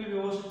तर तुम्ही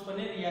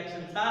व्यवस्थितपणे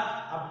रिएक्शनचा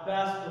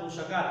अभ्यास करू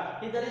शकाल.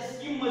 हे जरी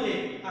स्कीम मध्ये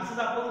असंच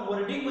आपण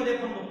वर्डिंग मध्ये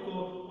पण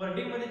बघतो.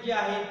 वर्डिंग मध्ये जे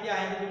आहे ते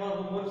आहे ते तुम्हाला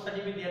होमवर्क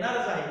साठी मी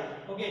देणारच आहे.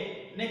 ओके,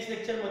 नेक्स्ट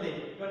लेक्चर मध्ये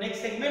किंवा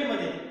नेक्स्ट सेगमेंट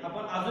मध्ये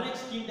आपण अजून एक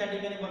स्कीम त्या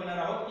ठिकाणी बघणार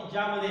आहोत की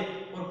ज्यामध्ये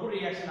भरपूर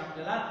रिएक्शन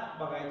आपल्याला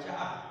बघायच्या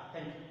आहेत.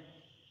 थँक्यू.